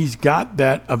think he's got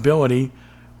that ability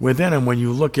within him when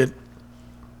you look at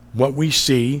what we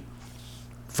see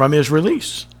from his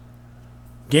release.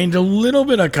 Gained a little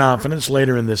bit of confidence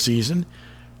later in the season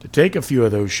to take a few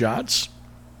of those shots.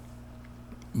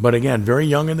 But again, very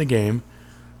young in the game.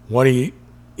 What he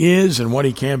is and what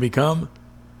he can become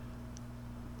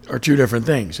are two different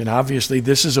things. And obviously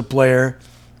this is a player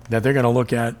that they're going to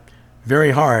look at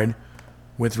very hard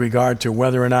with regard to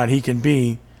whether or not he can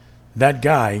be that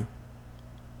guy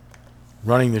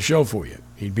running the show for you.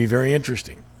 He'd be very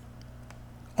interesting.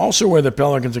 Also, where the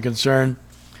Pelicans are concerned,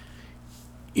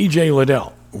 E.J.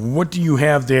 Liddell. What do you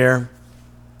have there?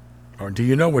 Or do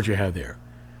you know what you have there?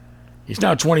 He's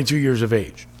now 22 years of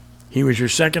age. He was your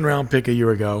second-round pick a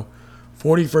year ago,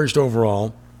 41st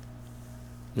overall.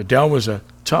 Liddell was a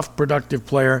tough, productive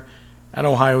player at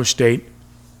Ohio State.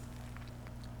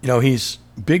 You know, he's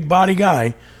a big body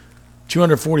guy,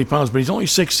 240 pounds, but he's only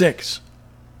 6'6".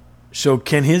 So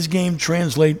can his game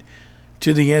translate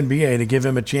to the NBA to give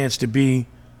him a chance to be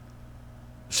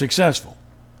successful?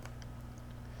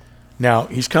 Now,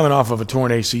 he's coming off of a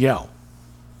torn ACL,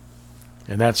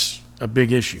 and that's a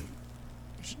big issue.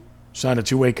 Signed a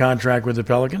two-way contract with the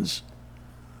Pelicans.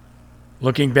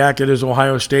 Looking back at his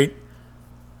Ohio State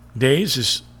days,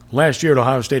 his last year at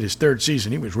Ohio State, his third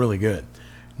season, he was really good.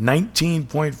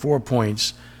 19.4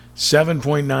 points,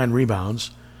 7.9 rebounds,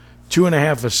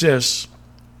 2.5 assists,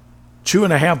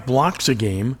 2.5 blocks a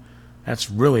game.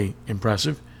 That's really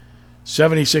impressive.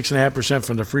 76.5%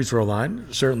 from the free throw line.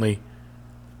 Certainly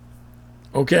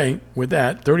okay with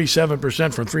that.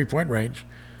 37% from three-point range.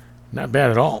 Not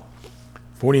bad at all.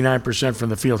 49% from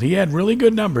the field. He had really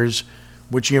good numbers,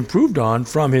 which he improved on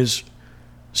from his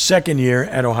second year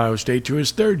at Ohio State to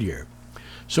his third year.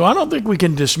 So I don't think we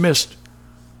can dismiss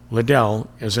Liddell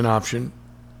as an option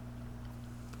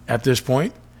at this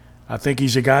point. I think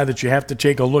he's a guy that you have to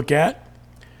take a look at.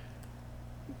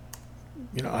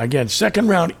 You know, again, second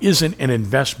round isn't an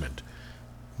investment,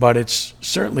 but it's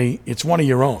one of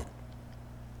your own.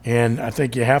 And I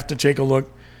think you have to take a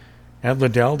look at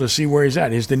Liddell to see where he's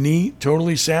at. Is the knee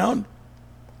totally sound?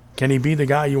 Can he be the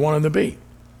guy you want him to be?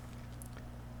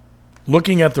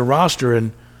 Looking at the roster,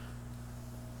 and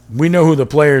we know who the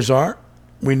players are.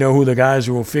 We know who the guys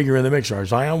who will figure in the mix are.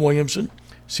 Zion Williamson,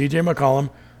 C.J. McCollum,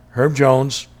 Herb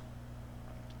Jones,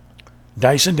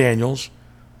 Dyson Daniels,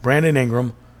 Brandon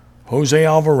Ingram, Jose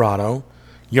Alvarado,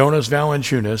 Jonas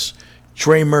Valanciunas,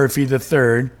 Trey Murphy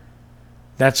III.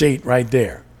 That's 8 right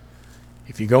there.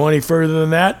 If you go any further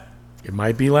than that, it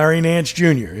might be Larry Nance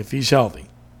Jr. if he's healthy.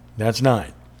 That's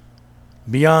 9.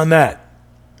 Beyond that,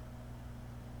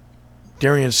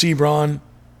 Darian Sebron,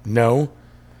 no.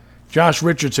 Josh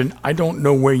Richardson, I don't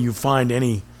know where you find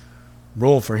any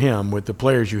role for him with the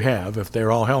players you have if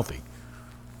they're all healthy.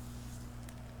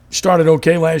 Started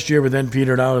okay last year, but then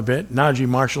petered out a bit. Najee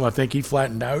Marshall, I think he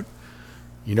flattened out.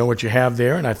 You know what you have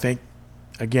there, and I think,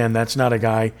 again, that's not a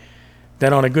guy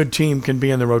that on a good team can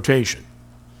be in the rotation.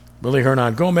 Willie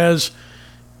Hernan-Gomez,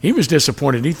 he was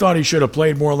disappointed. He thought he should have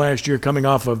played more last year coming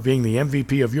off of being the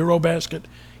MVP of Eurobasket.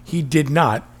 He did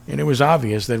not, and it was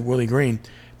obvious that Willie Green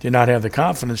did not have the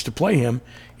confidence to play him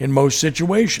in most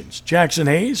situations. Jackson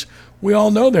Hayes, we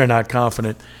all know they're not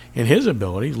confident in his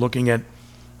ability, looking at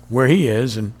where he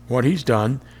is and what he's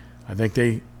done. I think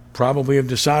they probably have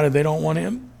decided they don't want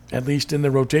him, at least in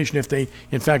the rotation, if they,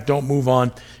 in fact, don't move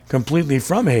on completely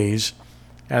from Hayes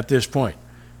at this point.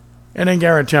 And then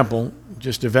Garrett Temple,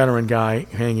 just a veteran guy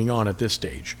hanging on at this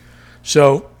stage.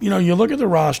 So, you look at the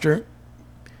roster,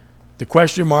 the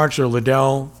question marks are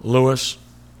Liddell, Lewis,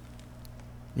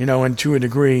 and to a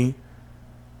degree,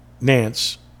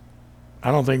 Nance.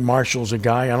 I don't think Marshall's a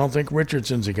guy. I don't think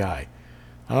Richardson's a guy.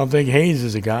 I don't think Hayes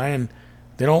is a guy, and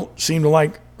they don't seem to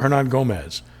like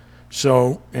Hernan-Gomez.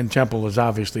 So, and Temple is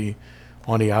obviously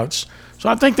on the outs. So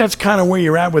I think that's kind of where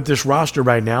you're at with this roster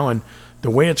right now and the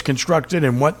way it's constructed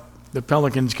and what the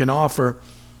Pelicans can offer.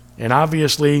 And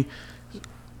obviously,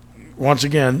 once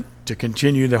again, to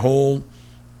continue the whole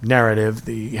narrative,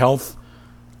 the health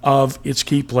of its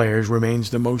key players remains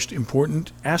the most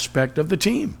important aspect of the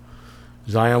team.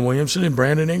 Zion Williamson and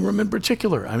Brandon Ingram in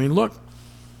particular. I mean, look,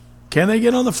 can they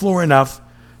get on the floor enough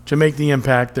to make the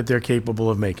impact that they're capable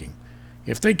of making?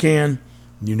 If they can,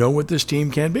 you know what this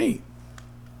team can be.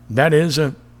 That is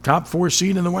a top 4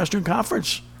 seed in the Western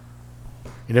Conference.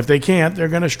 And if they can't, they're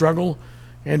going to struggle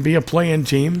and be a play-in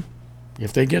team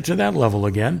if they get to that level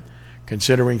again,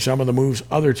 considering some of the moves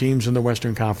other teams in the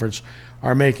Western Conference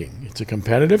are making. It's a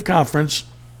competitive conference.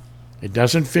 It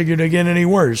doesn't figure to get any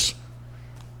worse.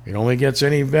 It only gets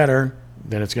any better,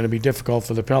 then it's going to be difficult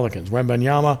for the Pelicans.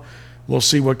 Wembanyama, we'll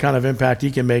see what kind of impact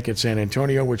he can make at San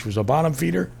Antonio, which was a bottom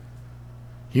feeder.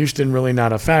 Houston really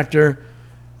not a factor,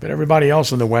 but everybody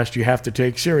else in the West you have to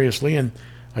take seriously. And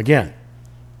again,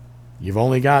 you've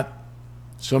only got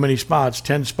so many spots,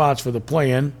 10 spots for the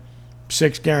play-in,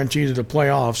 6 guaranteed of the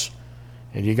playoffs,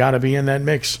 and you got to be in that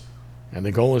mix. And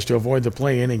the goal is to avoid the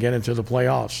play-in and get into the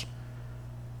playoffs.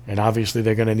 And obviously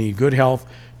they're going to need good health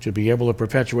to be able to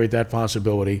perpetuate that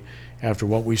possibility after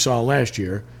what we saw last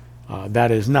year.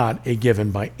 That is not a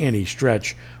given by any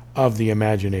stretch of the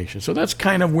imagination. So that's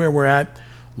kind of where we're at,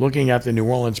 looking at the New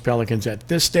Orleans Pelicans at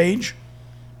this stage.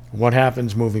 What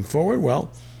happens moving forward?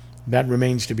 Well, that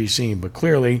remains to be seen. But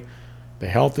clearly, the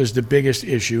health is the biggest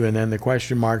issue, and then the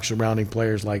question marks surrounding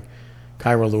players like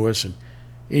Kyra Lewis and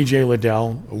E.J.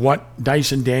 Liddell, what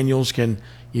Dyson Daniels can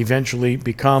eventually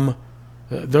become.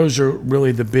 Those are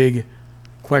really the big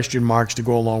question marks to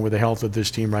go along with the health of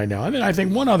this team right now. And then I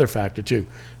think one other factor, too,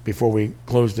 before we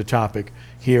close the topic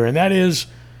here, and that is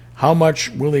how much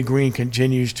Willie Green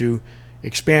continues to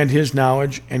expand his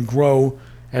knowledge and grow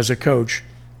as a coach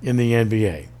in the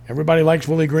NBA. Everybody likes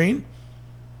Willie Green.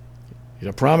 He's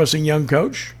a promising young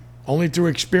coach. Only through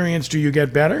experience do you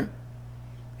get better.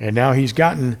 And now he's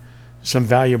gotten some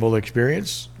valuable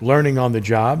experience, learning on the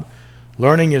job,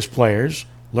 learning his players,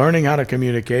 learning how to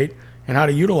communicate and how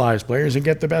to utilize players and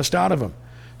get the best out of them.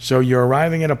 So you're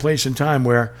arriving at a place in time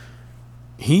where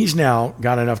he's now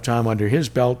got enough time under his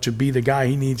belt to be the guy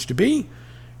he needs to be,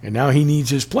 and now he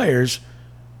needs his players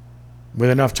with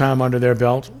enough time under their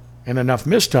belt and enough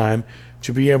missed time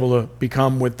to be able to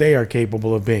become what they are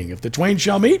capable of being. If the twain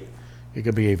shall meet, it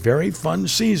could be a very fun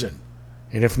season.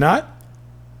 And if not,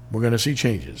 we're going to see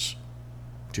changes,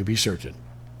 to be certain.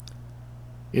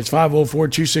 It's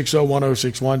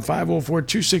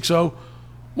 504-260-1061,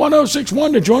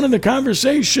 504-260-1061 to join in the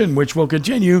conversation, which will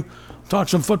continue. Talk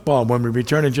some football when we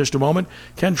return in just a moment.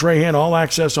 Ken Trahan, All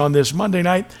Access on this Monday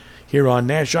night here on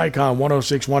Nash Icon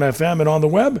 106.1 FM, and on the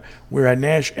web, we're at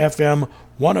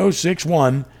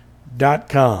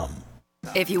NashFM1061.com.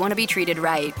 If you want to be treated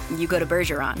right, you go to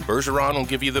Bergeron. Bergeron will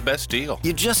give you the best deal.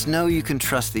 You just know you can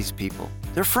trust these people.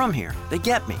 They're from here. They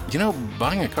get me. You know,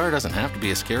 buying a car doesn't have to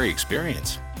be a scary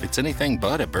experience. It's anything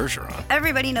but a Bergeron.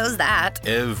 Everybody knows that.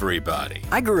 Everybody.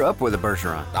 I grew up with a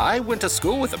Bergeron. I went to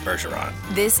school with a Bergeron.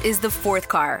 This is the 4th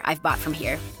car I've bought from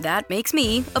here. That makes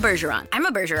me a Bergeron. I'm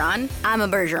a Bergeron. I'm a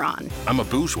Bergeron. I'm a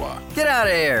bourgeois. Get out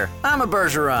of here. I'm a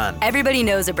Bergeron. Everybody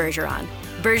knows a Bergeron.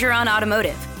 Bergeron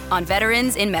Automotive. On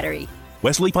Veterans in Metairie.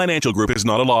 Wesley Financial Group is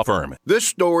not a law firm. This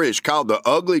story is called The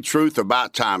Ugly Truth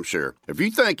About Timeshare. If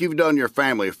you think you've done your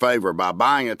family a favor by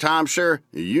buying a timeshare,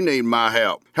 you need my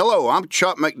help. Hello, I'm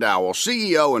Chuck McDowell,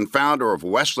 CEO and founder of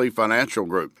Wesley Financial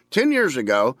Group. 10 years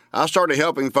ago, I started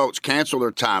helping folks cancel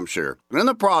their timeshare. And in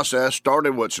the process,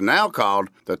 started what's now called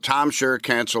the timeshare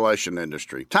cancellation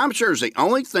industry. Timeshare is the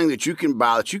only thing that you can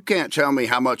buy that you can't tell me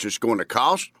how much it's going to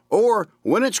cost or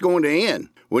when it's going to end.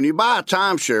 When you buy a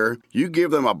timeshare, you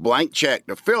give them a blank check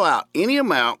to fill out any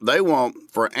amount they want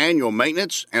for annual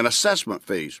maintenance and assessment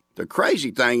fees. The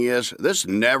crazy thing is, this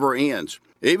never ends.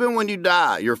 Even when you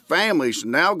die, your family's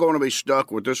now going to be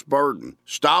stuck with this burden.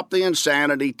 Stop the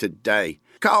insanity today.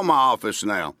 Call my office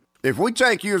now. If we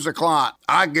take you as a client,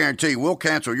 I guarantee we'll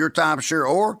cancel your timeshare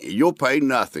or you'll pay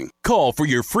nothing. Call for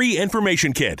your free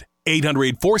information kit.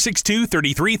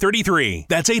 800-462-3333.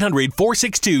 That's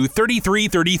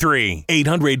 800-462-3333.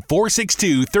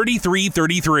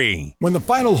 800-462-3333. When the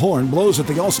final horn blows at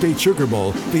the Allstate Sugar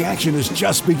Bowl, the action is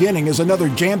just beginning as another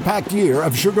jam-packed year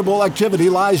of Sugar Bowl activity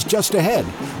lies just ahead.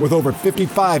 With over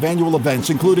 55 annual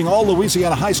events, including all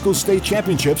Louisiana high school state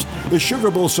championships, the Sugar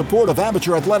Bowl's support of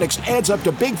amateur athletics adds up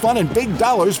to big fun and big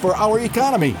dollars for our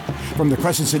economy. From the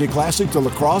Crescent City Classic to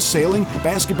lacrosse, sailing,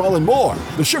 basketball, and more,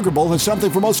 the Sugar Bowl has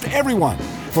something for most everyone.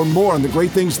 For more on the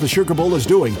great things the Sugar Bowl is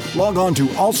doing, log on to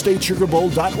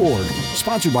allstatesugarbowl.org.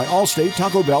 Sponsored by Allstate,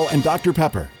 Taco Bell, and Dr.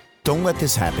 Pepper. Don't let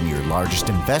this happen to your largest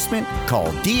investment. Call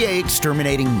DA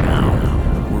Exterminating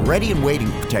now. We're ready and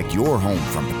waiting to protect your home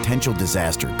from potential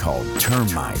disaster called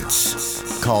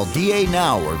termites. Call DA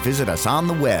now or visit us on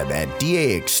the web at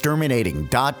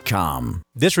daexterminating.com.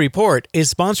 This report is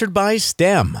sponsored by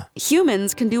STEM.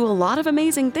 Humans can do a lot of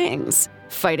amazing things.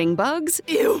 Fighting bugs?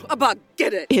 Ew, a bug,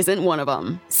 get it! Isn't one of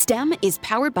them. STEM is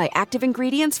powered by active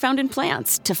ingredients found in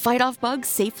plants to fight off bugs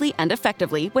safely and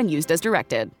effectively when used as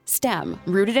directed. STEM,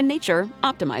 rooted in nature,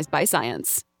 optimized by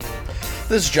science.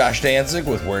 This is Josh Danzig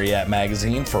with Where You At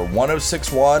Magazine for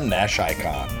 1061 Nash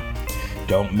Icon.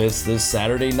 Don't miss this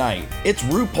Saturday night. It's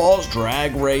RuPaul's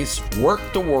Drag Race Work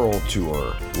the World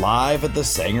Tour, live at the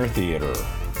Sanger Theater.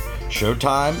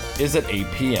 Showtime is at 8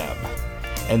 p.m.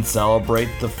 And celebrate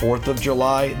the 4th of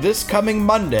July this coming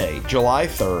Monday, July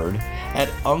 3rd, at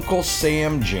Uncle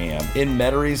Sam Jam in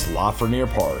Metarie's Lafreniere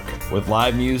Park, with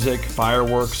live music,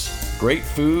 fireworks, great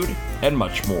food, and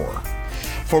much more.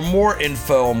 For more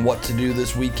info on what to do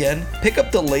this weekend, pick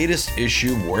up the latest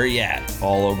issue of Where You At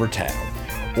all over town,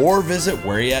 or visit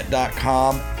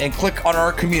whereyouat.com and click on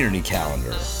our community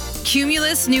calendar.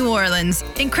 Cumulus New Orleans.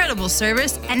 Incredible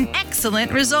service and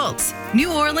excellent results.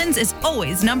 New Orleans is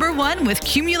always #1 with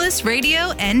Cumulus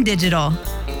Radio and Digital.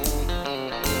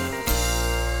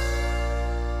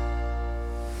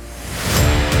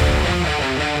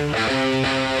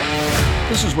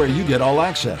 This is where you get all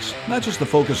access, not just the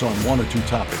focus on one or two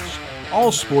topics.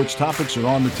 All sports topics are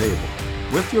on the table,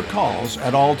 with your calls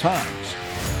at all times.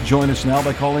 Join us now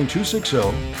by calling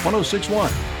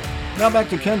 260-1061. Now back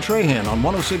to Ken Trahan on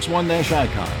 1061 Nash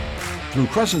Icon, through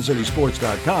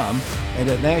CrescentCitySports.com and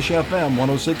at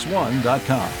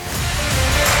NashFM1061.com.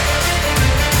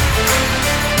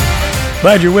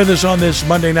 Glad you're with us on this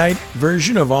Monday night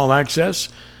version of All Access.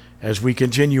 As we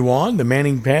continue on, the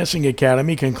Manning Passing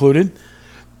Academy concluded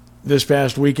this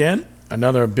past weekend.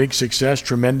 Another big success,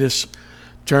 tremendous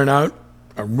turnout,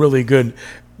 a really good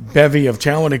bevy of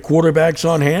talented quarterbacks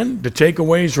on hand. The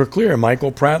takeaways were clear.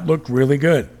 Michael Pratt looked really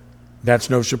good.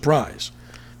 That's no surprise.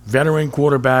 Veteran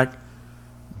quarterback,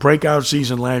 breakout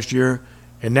season last year,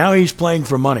 and now he's playing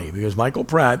for money because Michael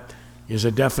Pratt is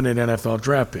a definite NFL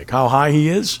draft pick. How high he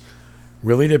is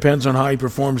really depends on how he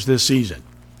performs this season.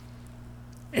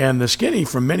 And the skinny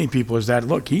from many people is that,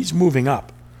 look, he's moving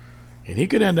up. And he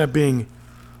could end up being,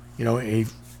 a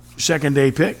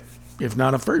second-day pick, if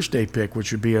not a first-day pick,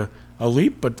 which would be a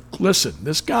leap. But listen,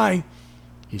 this guy,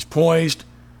 he's poised,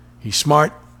 he's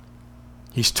smart,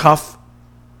 he's tough,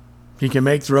 he can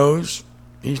make throws.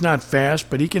 He's not fast,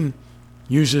 but he can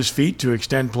use his feet to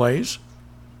extend plays.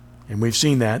 And we've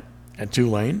seen that at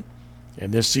Tulane.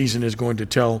 And this season is going to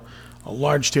tell a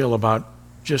large tale about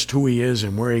just who he is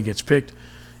and where he gets picked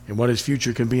and what his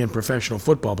future can be in professional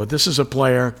football. But this is a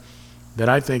player that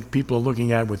I think people are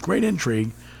looking at with great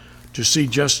intrigue to see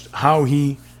just how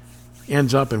he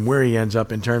ends up and where he ends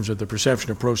up in terms of the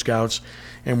perception of pro scouts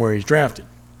and where he's drafted.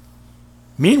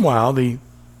 Meanwhile, the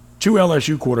two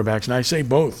LSU quarterbacks, and I say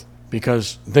both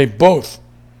because they both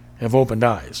have opened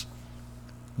eyes,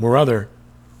 were other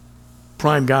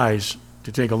prime guys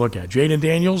to take a look at. Jaden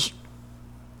Daniels,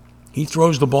 he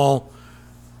throws the ball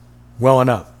well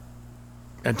enough.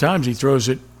 At times he throws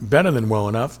it better than well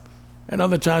enough, and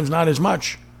other times not as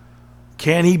much.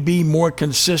 Can he be more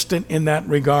consistent in that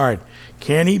regard?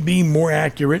 Can he be more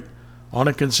accurate on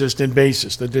a consistent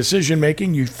basis? The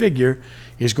decision-making, you figure,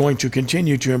 is going to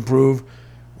continue to improve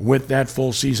with that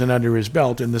full season under his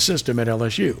belt in the system at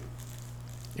LSU.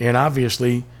 And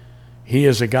obviously, he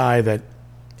is a guy that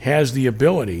has the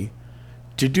ability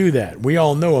to do that. We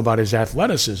all know about his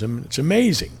athleticism. It's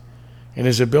amazing. And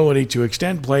his ability to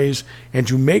extend plays and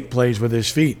to make plays with his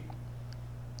feet.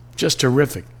 Just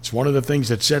terrific. It's one of the things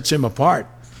that sets him apart.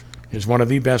 He's one of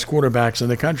the best quarterbacks in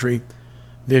the country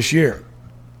this year.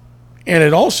 And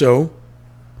it also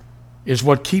is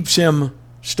what keeps him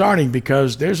starting,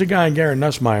 because there's a guy in Garrett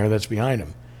Nussmeier that's behind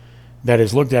him that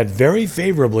is looked at very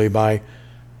favorably by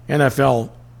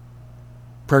NFL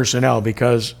personnel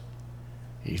because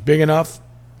he's big enough,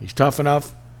 he's tough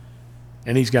enough,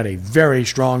 and he's got a very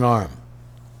strong arm.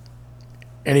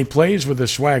 And he plays with a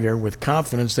swagger, with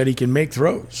confidence that he can make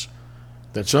throws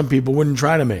that some people wouldn't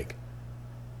try to make.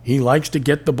 He likes to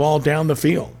get the ball down the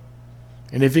field.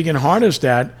 And if he can harness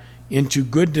that into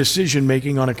good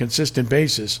decision-making on a consistent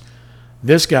basis,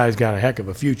 this guy's got a heck of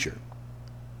a future.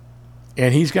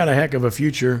 And he's got a heck of a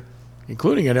future,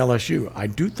 including at LSU. I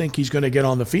do think he's going to get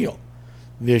on the field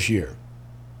this year,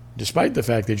 despite the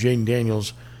fact that Jaden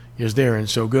Daniels is there and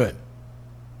so good.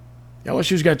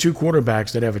 LSU's got two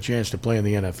quarterbacks that have a chance to play in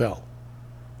the NFL.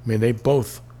 I mean, they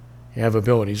both have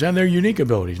abilities, and they're unique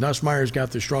abilities. Nussmeier's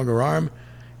got the stronger arm.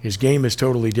 His game is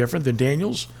totally different than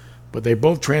Daniels, but they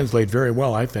both translate very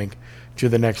well, I think, to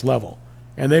the next level.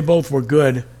 And they both were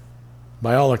good,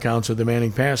 by all accounts, at the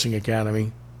Manning Passing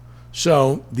Academy.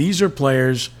 So these are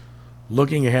players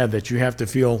looking ahead that you have to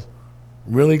feel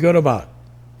really good about.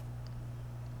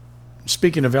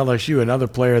 Speaking of LSU, another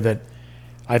player that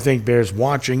I think bears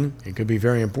watching and could be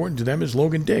very important to them is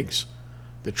Logan Diggs,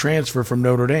 the transfer from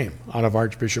Notre Dame out of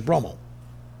Archbishop Rummel.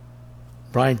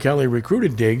 Brian Kelly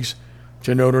recruited Diggs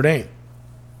to Notre Dame,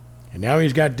 and now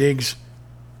he's got Diggs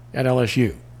at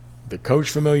LSU. The coach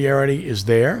familiarity is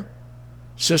there.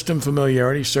 System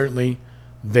familiarity certainly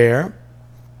there.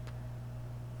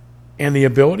 And the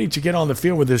ability to get on the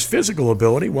field with his physical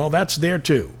ability, well, that's there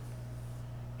too.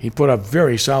 He put up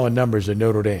very solid numbers at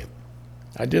Notre Dame.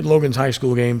 I did Logan's high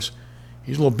school games.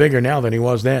 He's a little bigger now than he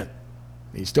was then.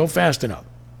 He's still fast enough.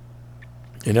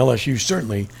 And LSU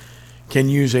certainly can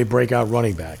use a breakout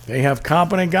running back. They have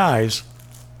competent guys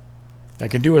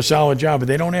that can do a solid job, but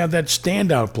they don't have that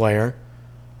standout player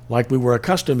like we were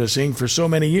accustomed to seeing for so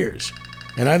many years.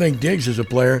 And I think Diggs is a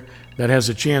player that has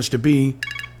a chance to be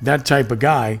that type of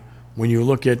guy when you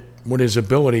look at what his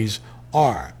abilities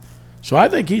are. So I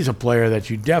think he's a player that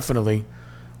you definitely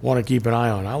want to keep an eye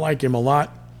on. I like him a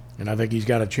lot, and I think he's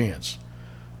got a chance.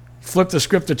 Flip the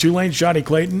script to Tulane. Shotty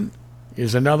Clayton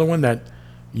is another one that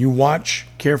you watch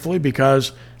carefully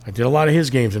because I did a lot of his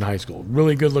games in high school.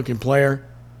 Really good-looking player,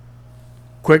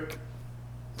 quick,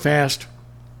 fast,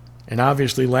 and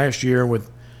obviously last year with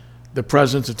the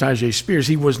presence of Tyjae Spears,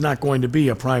 he was not going to be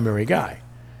a primary guy.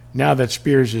 Now that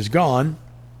Spears is gone,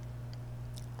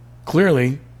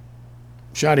 clearly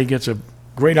Shotty gets a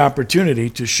great opportunity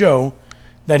to show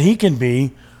that he can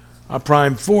be a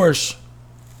prime force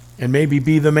and maybe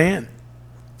be the man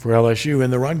for LSU in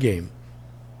the run game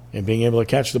and being able to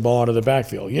catch the ball out of the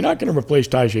backfield. You're not going to replace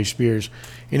Tyjae Spears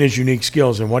in his unique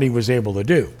skills and what he was able to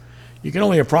do. You can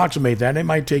only approximate that. It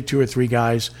might take two or three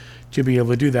guys to be able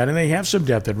to do that, and they have some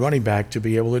depth at running back to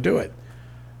be able to do it.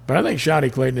 But I think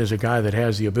Shotty Clayton is a guy that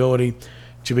has the ability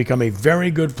to become a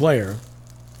very good player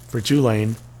for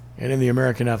Tulane and in the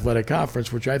American Athletic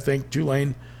Conference, which I think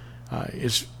Tulane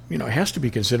has to be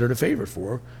considered a favorite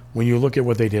for when you look at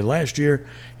what they did last year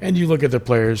and you look at the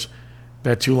players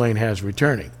that Tulane has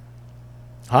returning.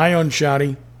 High on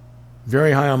Shotty,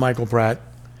 very high on Michael Pratt,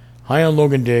 high on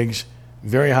Logan Diggs,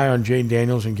 very high on Jaden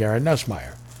Daniels and Garrett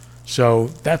Nussmeier. So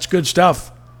that's good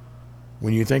stuff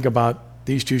when you think about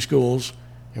these two schools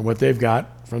and what they've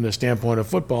got from the standpoint of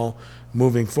football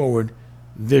moving forward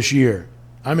this year.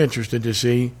 I'm interested to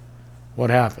see what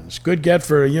happens. Good get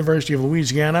for University of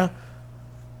Louisiana,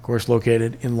 of course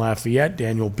located in Lafayette.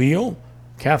 Daniel Beal,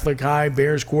 Catholic High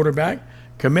Bears quarterback,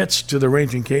 commits to the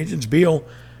Raging Cajuns. Beal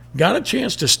got a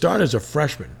chance to start as a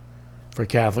freshman for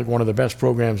Catholic, one of the best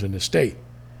programs in the state,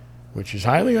 which is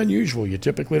highly unusual. You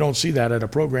typically don't see that at a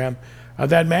program of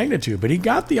that magnitude. But he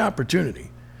got the opportunity,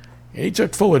 and he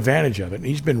took full advantage of it. And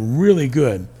he's been really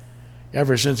good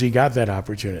ever since he got that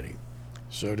opportunity.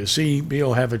 So to see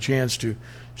Beal have a chance to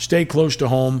stay close to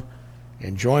home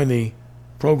and join the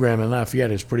program in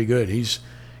Lafayette is pretty good. He's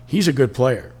a good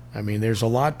player. I mean, there's a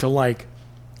lot to like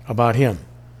about him.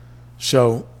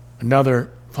 So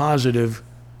another positive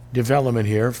development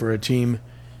here for a team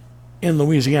in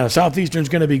Louisiana. Southeastern's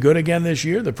going to be good again this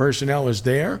year. The personnel is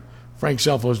there. Frank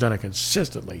Selfo's done a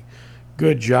consistently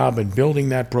good job in building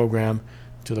that program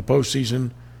to the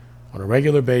postseason on a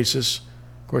regular basis.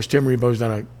 Of course, Tim Rebo's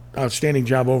done an outstanding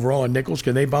job overall at Nichols.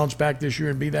 Can they bounce back this year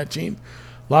and be that team?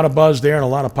 A lot of buzz there and a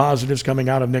lot of positives coming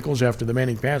out of Nichols after the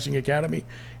Manning Passing Academy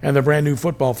and the brand new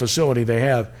football facility they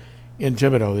have in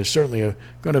Thibodaux. There's certainly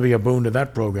going to be a boon to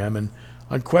that program and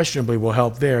unquestionably will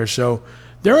help there. So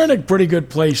they're in a pretty good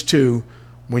place, too,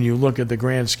 when you look at the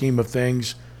grand scheme of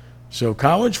things. So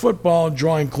college football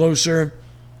drawing closer.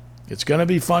 It's going to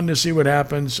be fun to see what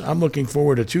happens. I'm looking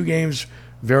forward to 2 games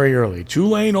very early.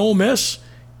 Tulane, Ole Miss,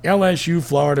 LSU,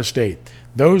 Florida State.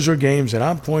 Those are games that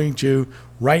I'm pointing to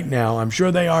right now. I'm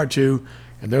sure they are, too.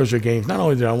 And those are games not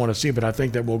only that I want to see, but I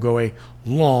think that will go a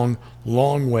long,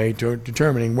 long way to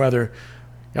determining whether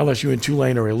LSU and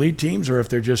Tulane are elite teams or if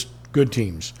they're just good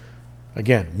teams.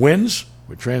 Again, wins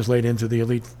would translate into the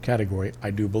elite category,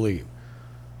 I do believe.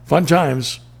 Fun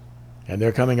times, and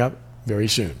they're coming up very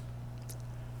soon.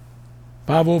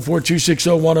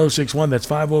 504-260-1061. That's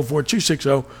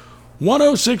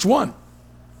 504-260-1061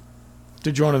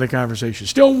 to join in the conversation.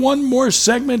 Still one more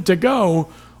segment to go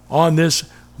on this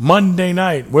Monday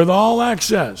night with All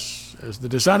Access as the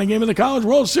deciding game of the College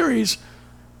World Series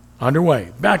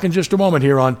underway. Back in just a moment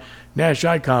here on Nash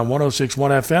Icon 106.1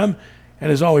 FM.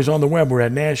 And as always on the web, we're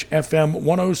at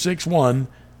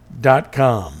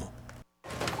NashFM1061.com.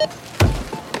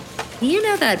 You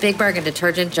know that Big Bargain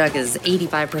detergent jug is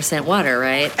 85% water,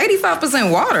 right?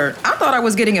 85% water? I thought I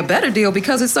was getting a better deal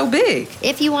because it's so big.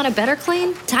 If you want a better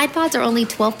clean, Tide Pods are only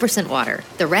 12% water.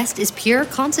 The rest is pure,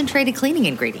 concentrated cleaning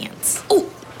ingredients. Ooh,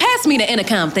 pass me the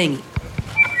intercom thingy.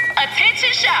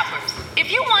 Attention shoppers.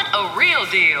 If you want a real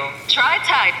deal, try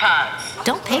Tide Pods.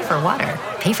 Don't pay for water.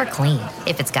 Pay for clean.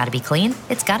 If it's got to be clean,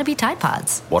 it's got to be Tide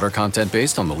Pods. Water content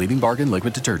based on the leading bargain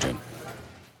liquid detergent.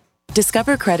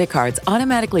 Discover credit cards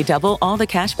automatically double all the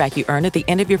cash back you earn at the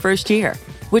end of your first year,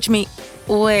 which means...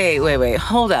 Wait,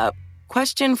 hold up.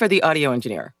 Question for the audio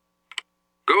engineer.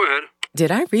 Go ahead.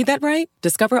 Did I read that right?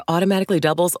 Discover automatically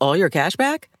doubles all your cash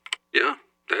back? Yeah,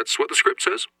 that's what the script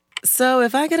says. So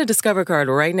if I get a Discover card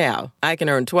right now, I can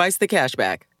earn twice the cash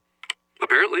back.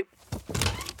 Apparently.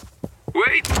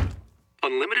 Wait!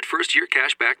 Unlimited first-year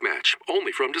cash back match,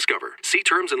 only from Discover. See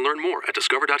terms and learn more at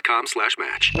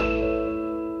discover.com/match.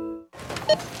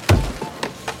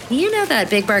 You know that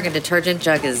Big Bargain detergent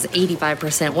jug is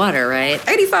 85% water, right?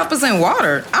 85%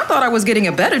 water? I thought I was getting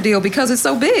a better deal because it's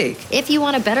so big. If you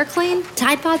want a better clean,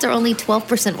 Tide Pods are only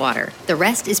 12% water. The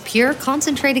rest is pure,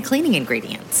 concentrated cleaning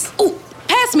ingredients. Ooh,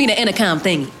 pass me the intercom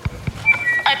thingy.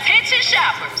 Attention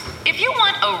shoppers. If you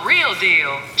want a real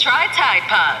deal, try Tide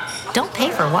Pods. Don't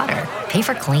pay for water. Pay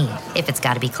for clean. If it's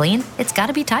got to be clean, it's got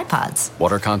to be Tide Pods.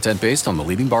 Water content based on the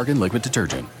leading bargain liquid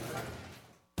detergent.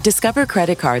 Discover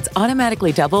credit cards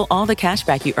automatically double all the cash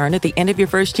back you earn at the end of your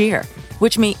first year,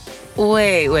 which means...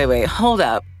 Wait, hold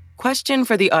up. Question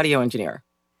for the audio engineer.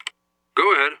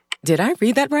 Go ahead. Did I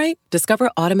read that right? Discover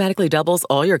automatically doubles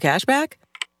all your cash back?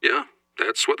 Yeah,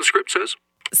 that's what the script says.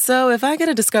 So if I get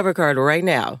a Discover card right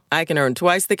now, I can earn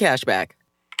twice the cash back.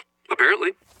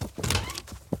 Apparently.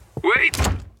 Wait!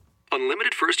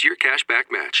 Unlimited first-year cash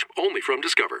back match, only from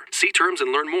Discover. See terms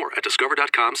and learn more at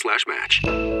discover.com/match.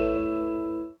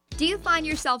 Do you find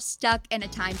yourself stuck in a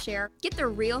timeshare? Get the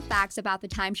real facts about the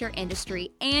timeshare industry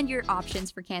and your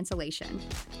options for cancellation.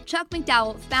 Chuck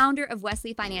McDowell, founder of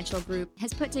Wesley Financial Group,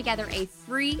 has put together a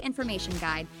free information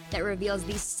guide that reveals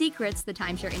the secrets the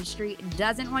timeshare industry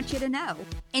doesn't want you to know,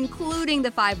 including the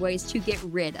 5 ways to get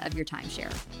rid of your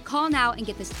timeshare. Call now and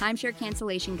get this timeshare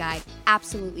cancellation guide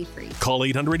absolutely free. Call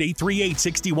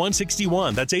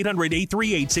 800-838-6161. That's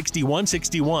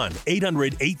 800-838-6161.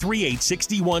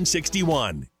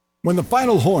 800-838-6161. When the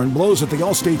final horn blows at the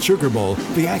Allstate Sugar Bowl,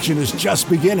 the action is just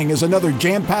beginning as another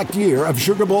jam-packed year of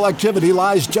Sugar Bowl activity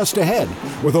lies just ahead.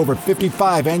 With over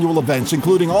 55 annual events,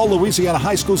 including all Louisiana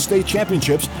high school state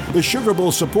championships, the Sugar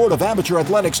Bowl's support of amateur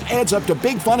athletics adds up to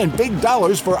big fun and big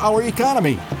dollars for our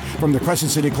economy. From the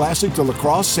Crescent City Classic to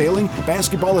lacrosse, sailing,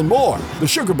 basketball, and more, the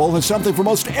Sugar Bowl has something for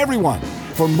most everyone.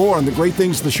 For more on the great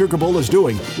things the Sugar Bowl is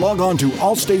doing, log on to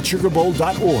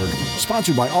allstatesugarbowl.org.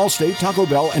 Sponsored by Allstate, Taco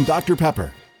Bell, and Dr.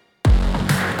 Pepper.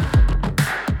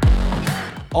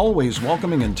 Always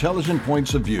welcoming intelligent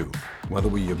points of view, whether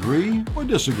we agree or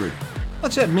disagree.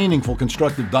 Let's have meaningful,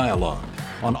 constructive dialogue.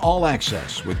 on All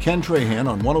Access with Ken Trahan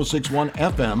on 106.1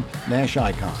 FM Nash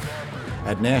Icon,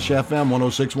 at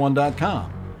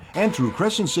NashFM1061.com, and through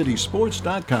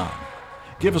CrescentCitySports.com.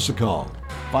 Give us a call,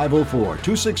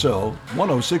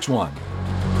 504-260-1061.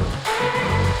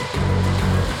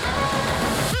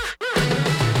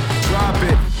 Drop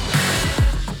it.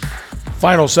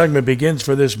 Final segment begins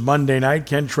for this Monday night.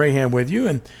 Ken Trahan with you.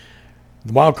 And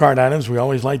the wild card items, we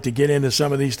always like to get into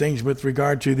some of these things with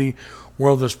regard to the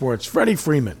world of sports. Freddie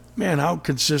Freeman, man, how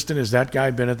consistent has that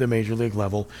guy been at the major league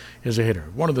level as a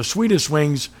hitter? One of the sweetest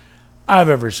swings I've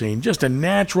ever seen. Just a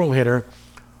natural hitter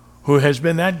who has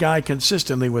been that guy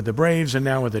consistently with the Braves and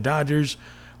now with the Dodgers.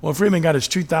 Well, Freeman got his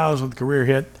 2,000th career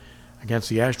hit against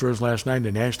the Astros last night in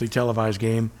a nationally televised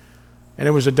game, and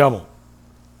it was a double.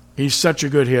 He's such a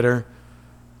good hitter.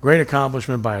 Great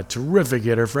accomplishment by a terrific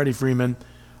hitter, Freddie Freeman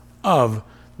of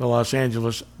the Los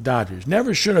Angeles Dodgers.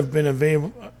 Never should have been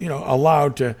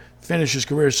allowed to finish his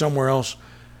career somewhere else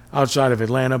outside of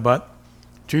Atlanta, but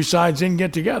two sides didn't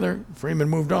get together. Freeman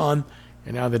moved on,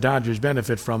 and now the Dodgers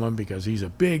benefit from him because he's a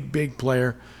big, big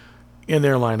player in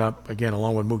their lineup. Again,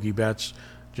 along with Mookie Betts,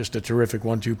 just a terrific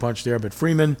 1-2 punch there. But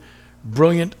Freeman,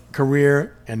 brilliant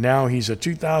career, and now he's a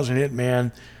 2,000 hit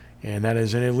man, and that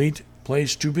is an elite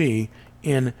place to be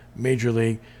in Major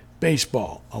League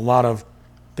Baseball. A lot of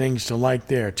things to like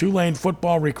there. Tulane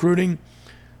football recruiting.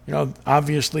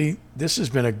 Obviously, this has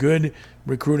been a good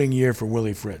recruiting year for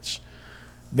Willie Fritz.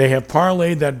 They have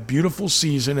parlayed that beautiful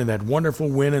season and that wonderful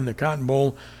win in the Cotton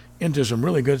Bowl into some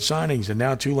really good signings. And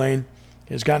now Tulane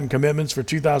has gotten commitments for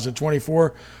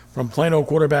 2024 from Plano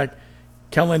quarterback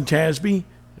Kellen Tasby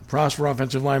and Prosper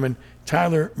offensive lineman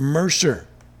Tyler Mercer,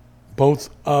 both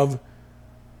of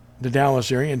the Dallas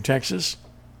area in Texas.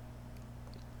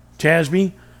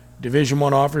 Tasby, Division I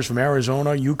offers from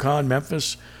Arizona, UConn,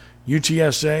 Memphis,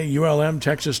 UTSA, ULM,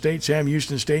 Texas State, Sam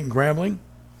Houston State, and Grambling.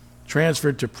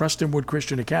 Transferred to Prestonwood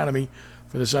Christian Academy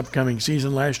for this upcoming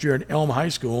season. Last year at Elm High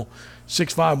School,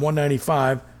 6'5",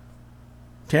 195.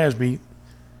 Tasby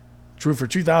threw for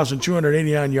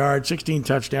 2,289 yards, 16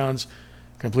 touchdowns,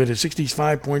 completed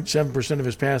 65.7% of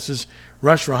his passes,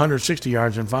 rushed for 160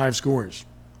 yards, and 5 scores.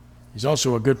 He's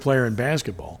also a good player in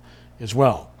basketball as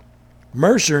well.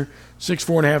 Mercer,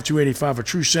 6'4", 285, a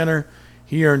true center.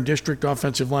 He earned district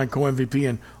offensive line co-MVP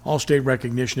and all-state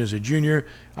recognition as a junior.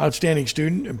 Outstanding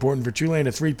student, important for Tulane,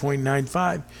 a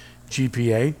 3.95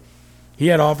 GPA. He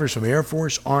had offers from Air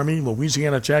Force, Army,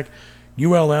 Louisiana Tech,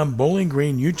 ULM, Bowling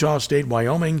Green, Utah State,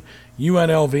 Wyoming,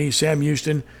 UNLV, Sam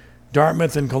Houston,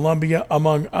 Dartmouth, and Columbia,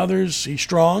 among others. He's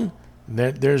strong.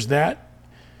 There's that.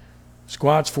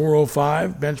 Squats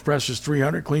 405, bench presses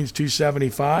 300, cleans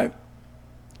 275.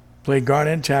 Played guard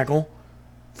and tackle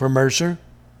for Mercer.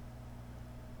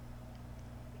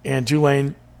 And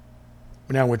Tulane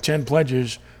now with 10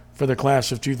 pledges for the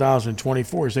class of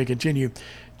 2024 as they continue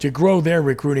to grow their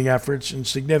recruiting efforts in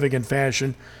significant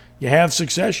fashion. You have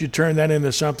success, you turn that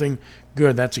into something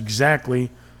good. That's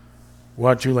exactly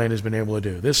what Tulane has been able to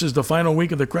do. This is the final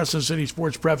week of the Crescent City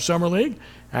Sports Prep Summer League.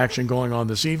 Action going on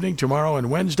this evening, tomorrow, and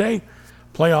Wednesday.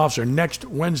 Playoffs are next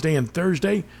Wednesday and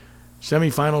Thursday.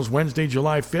 Semifinals Wednesday,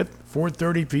 July 5th,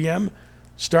 4:30 p.m.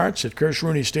 starts at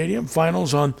Kirsch-Rooney Stadium.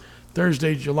 Finals on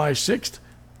Thursday, July 6th,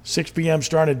 6 p.m.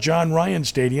 start at John Ryan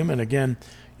Stadium. And again,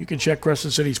 you can check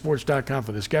CrescentCitySports.com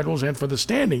for the schedules and for the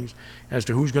standings as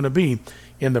to who's going to be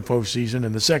in the postseason.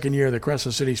 In the second year of the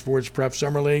Crescent City Sports Prep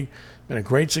Summer League, been a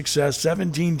great success.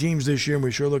 17 teams this year, and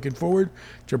we're sure looking forward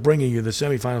to bringing you the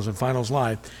semifinals and finals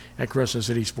live at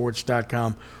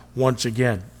CrescentCitySports.com once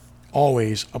again.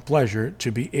 Always a pleasure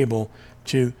to be able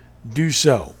to do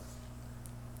so.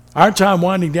 Our time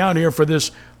winding down here for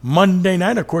this Monday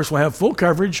night. Of course, we'll have full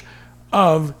coverage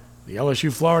of the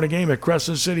LSU-Florida game at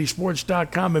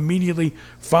CrescentCitySports.com immediately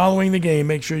following the game.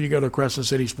 Make sure you go to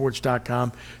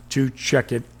CrescentCitySports.com to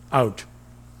check it out.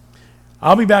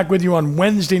 I'll be back with you on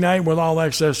Wednesday night with All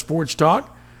Access Sports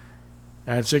Talk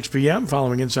at 6 p.m.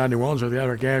 following Inside New Orleans with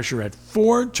Eric Asher at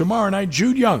 4. Tomorrow night,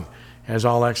 Jude Young has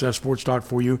All Access Sports Talk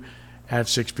for you at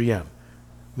 6 p.m.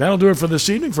 That'll do it for this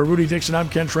evening. For Rudy Dixon, I'm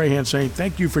Ken Trahan saying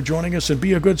thank you for joining us and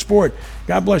be a good sport.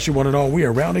 God bless you one and all. We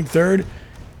are rounding third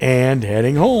and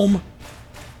heading home.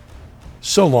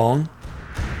 So long.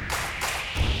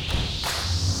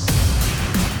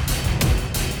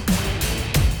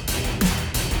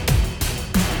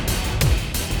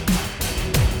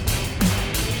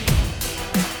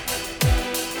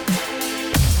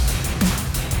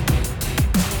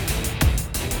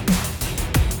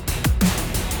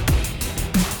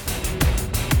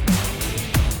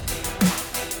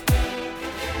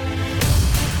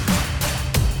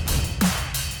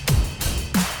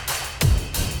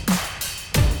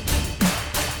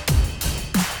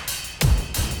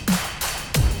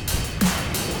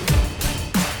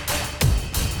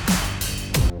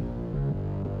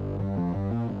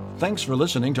 Thanks for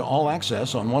listening to All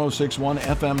Access on 106.1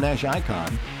 FM Nash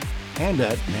Icon and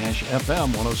at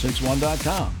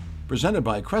NashFM1061.com. Presented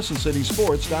by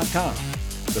CrescentCitySports.com,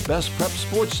 the best prep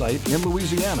sports site in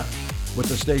Louisiana, with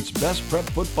the state's best prep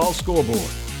football scoreboard.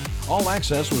 All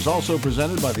Access was also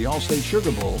presented by the All-State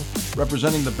Sugar Bowl,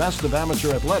 representing the best of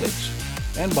amateur athletics,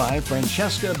 and by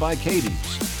Francesca by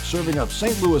Katie's, serving up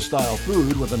St. Louis-style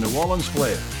food with a New Orleans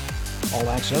flair. All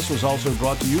Access was also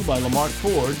brought to you by Lamarck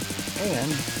Ford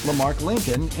and Lamarck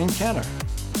Lincoln in Kenner,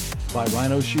 by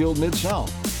Rhino Shield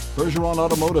Mid-South, Bergeron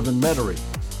Automotive in Metairie,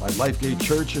 by Lifegate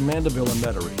Church in Mandeville and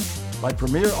Metairie, by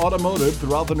Premier Automotive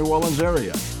throughout the New Orleans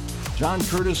area, John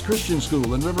Curtis Christian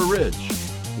School in River Ridge,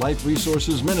 Life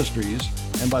Resources Ministries,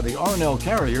 and by the R&L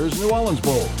Carriers New Orleans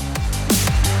Bowl.